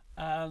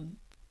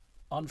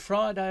 On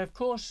Friday, of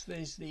course,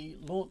 there's the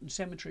Launton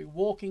Cemetery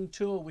walking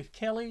tour with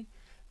Kelly.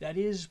 That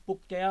is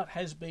booked out,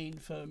 has been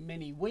for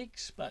many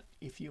weeks, but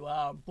if you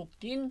are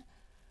booked in,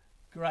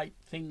 great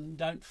thing,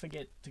 don't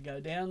forget to go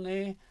down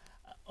there.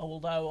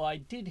 Although I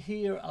did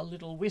hear a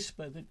little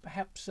whisper that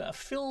perhaps a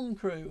film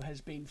crew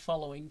has been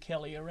following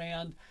Kelly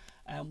around,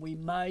 and we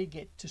may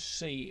get to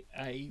see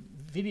a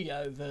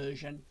video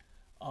version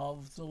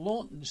of the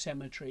Launton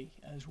Cemetery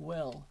as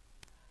well.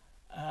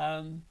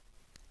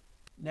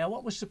 Now,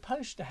 what was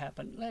supposed to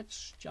happen,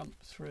 let's jump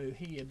through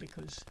here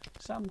because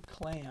some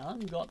clown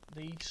got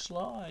the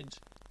slides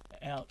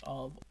out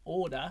of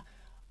order.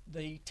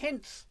 The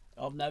 10th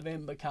of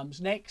November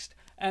comes next,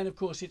 and of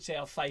course it's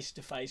our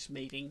face-to-face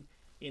meeting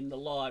in the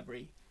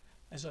library.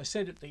 As I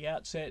said at the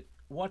outset,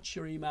 watch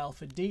your email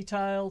for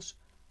details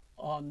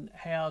on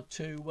how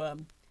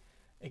to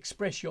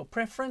express your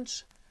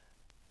preference.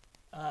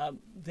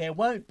 There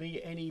won't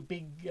be any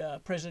big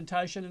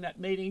presentation in that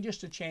meeting,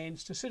 just a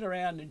chance to sit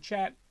around and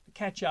chat,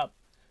 catch up,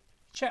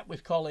 chat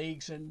with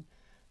colleagues and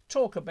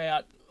talk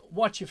about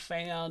what you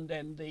found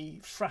and the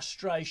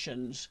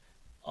frustrations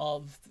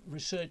of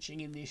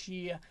researching in this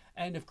year.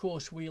 And of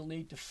course we'll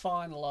need to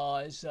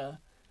finalise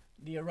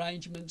the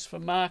arrangements for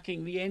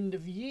marking the end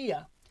of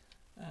year.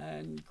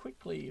 And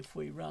quickly, if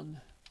we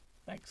run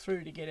back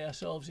through to get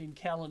ourselves in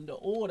calendar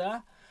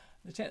order,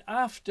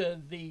 after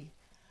the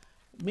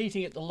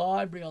meeting at the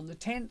library on the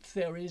 10th,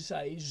 there is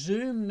a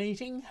Zoom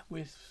meeting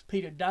with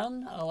Peter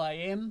Dunn,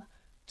 OAM,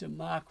 to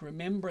mark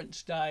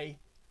Remembrance Day,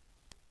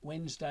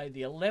 Wednesday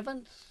the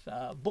 11th.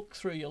 Book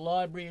through your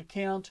library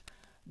account.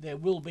 There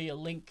will be a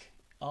link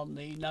on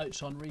the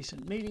Notes on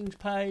Recent Meetings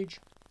page.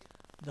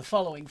 The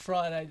following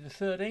Friday the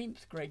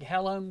 13th, Greg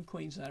Hallam,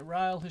 Queensland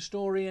Rail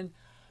historian,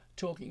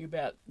 talking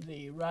about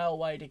the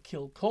railway to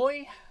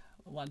Kilcoy.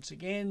 Once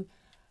again,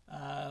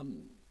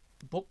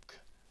 book.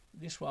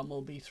 This one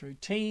will be through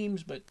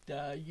Teams, but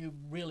you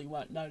really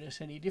won't notice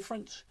any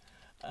difference.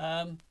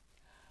 The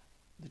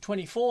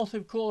 24th,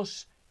 of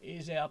course,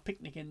 is our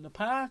picnic in the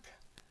park.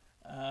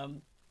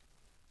 And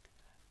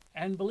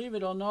believe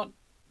it or not,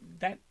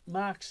 that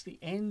marks the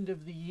end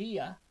of the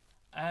year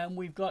and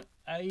we've got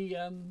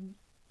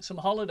some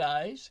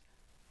holidays.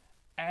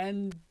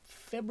 And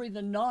February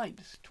the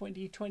 9th,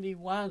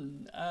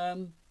 2021,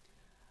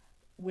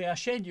 we are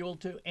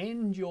scheduled to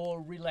end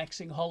your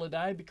relaxing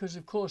holiday because,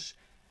 of course,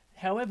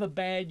 however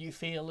bad you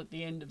feel at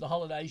the end of the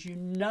holidays, you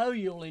know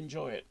you'll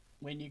enjoy it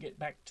when you get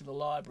back to the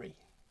library.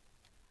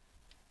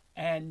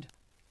 And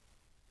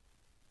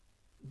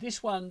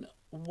this one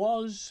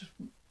was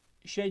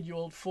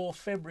scheduled for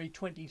February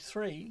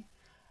 23.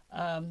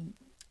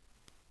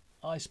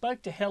 I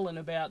spoke to Helen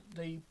about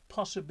the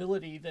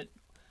possibility that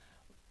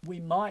we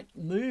might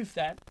move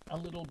that a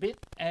little bit,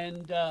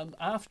 and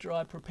after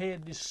I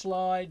prepared this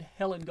slide,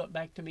 Helen got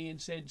back to me and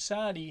said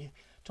Sadie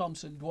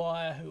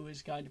Thompson-Dwyer, who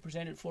is going to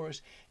present it for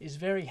us, is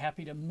very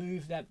happy to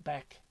move that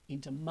back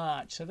into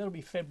March. So that'll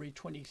be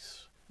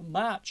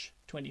March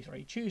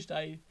 23,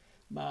 Tuesday,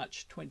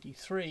 March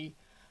 23,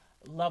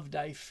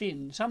 Loveday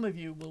Finn. Some of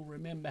you will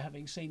remember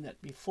having seen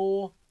that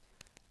before.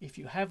 If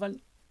you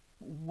haven't,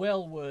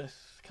 well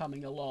worth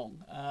coming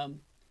along.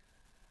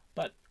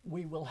 But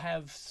we will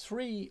have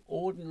 3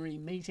 ordinary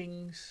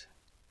meetings,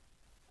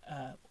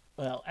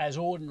 well, as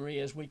ordinary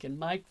as we can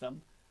make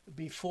them,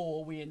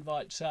 before we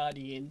invite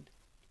Sadie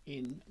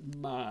in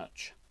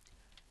March.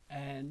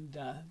 And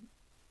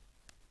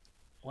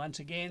once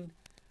again,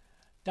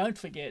 don't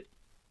forget,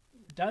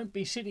 don't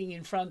be sitting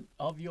in front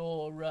of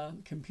your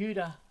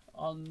computer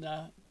on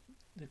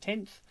the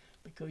 10th,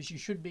 because you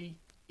should be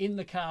in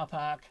the car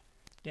park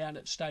down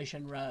at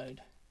Station Road.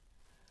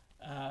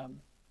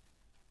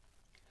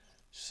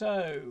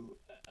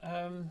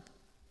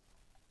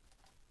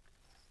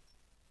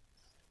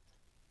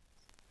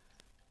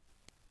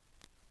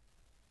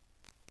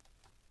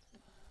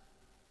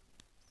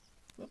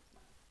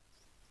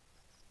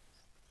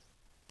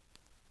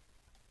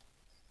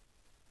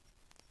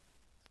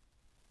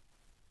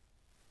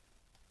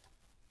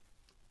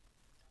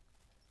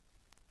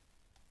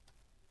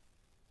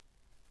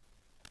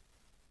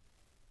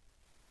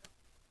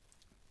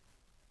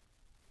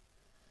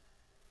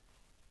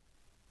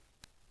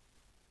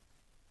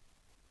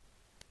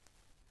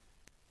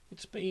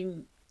 It's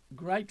been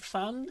great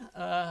fun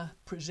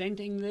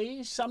presenting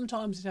these.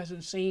 Sometimes it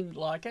hasn't seemed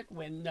like it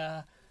when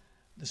the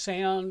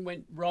sound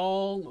went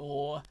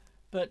wrong,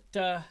 but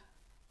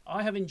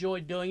I have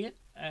enjoyed doing it,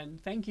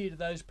 and thank you to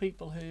those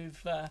people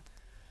who've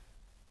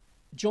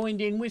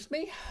joined in with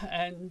me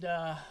and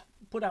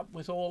put up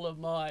with all of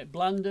my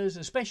blunders,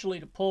 especially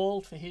to Paul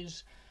for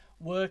his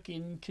work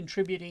in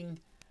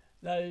contributing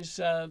those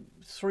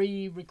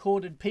 3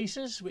 recorded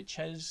pieces, which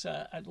has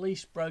at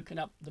least broken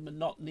up the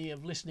monotony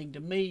of listening to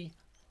me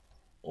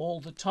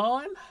all the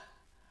time.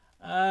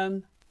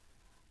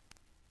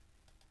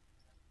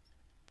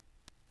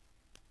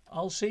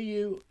 I'll see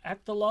you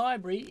at the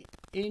library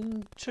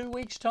in 2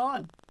 weeks'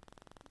 time.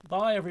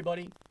 Bye,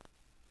 everybody.